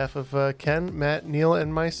Triviality on behalf of Ken, Matt, Neil,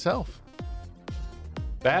 and myself.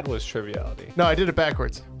 That was Triviality. No, I did it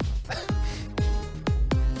backwards.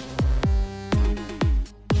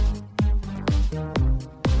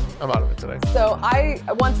 I'm out of it today. So I,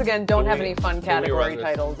 once again, don't have any fun category this?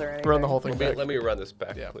 titles or anything. Run the whole thing back. Let me run this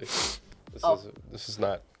back, please. This is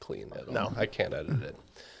not clean at all. No. I can't edit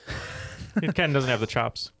it. Ken doesn't have the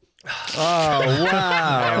chops. Oh, I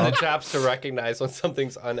have wow. the chops to recognize when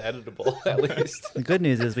something's uneditable, at least. The good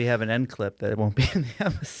news is we have an end clip that won't be in the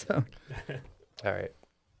episode. All right.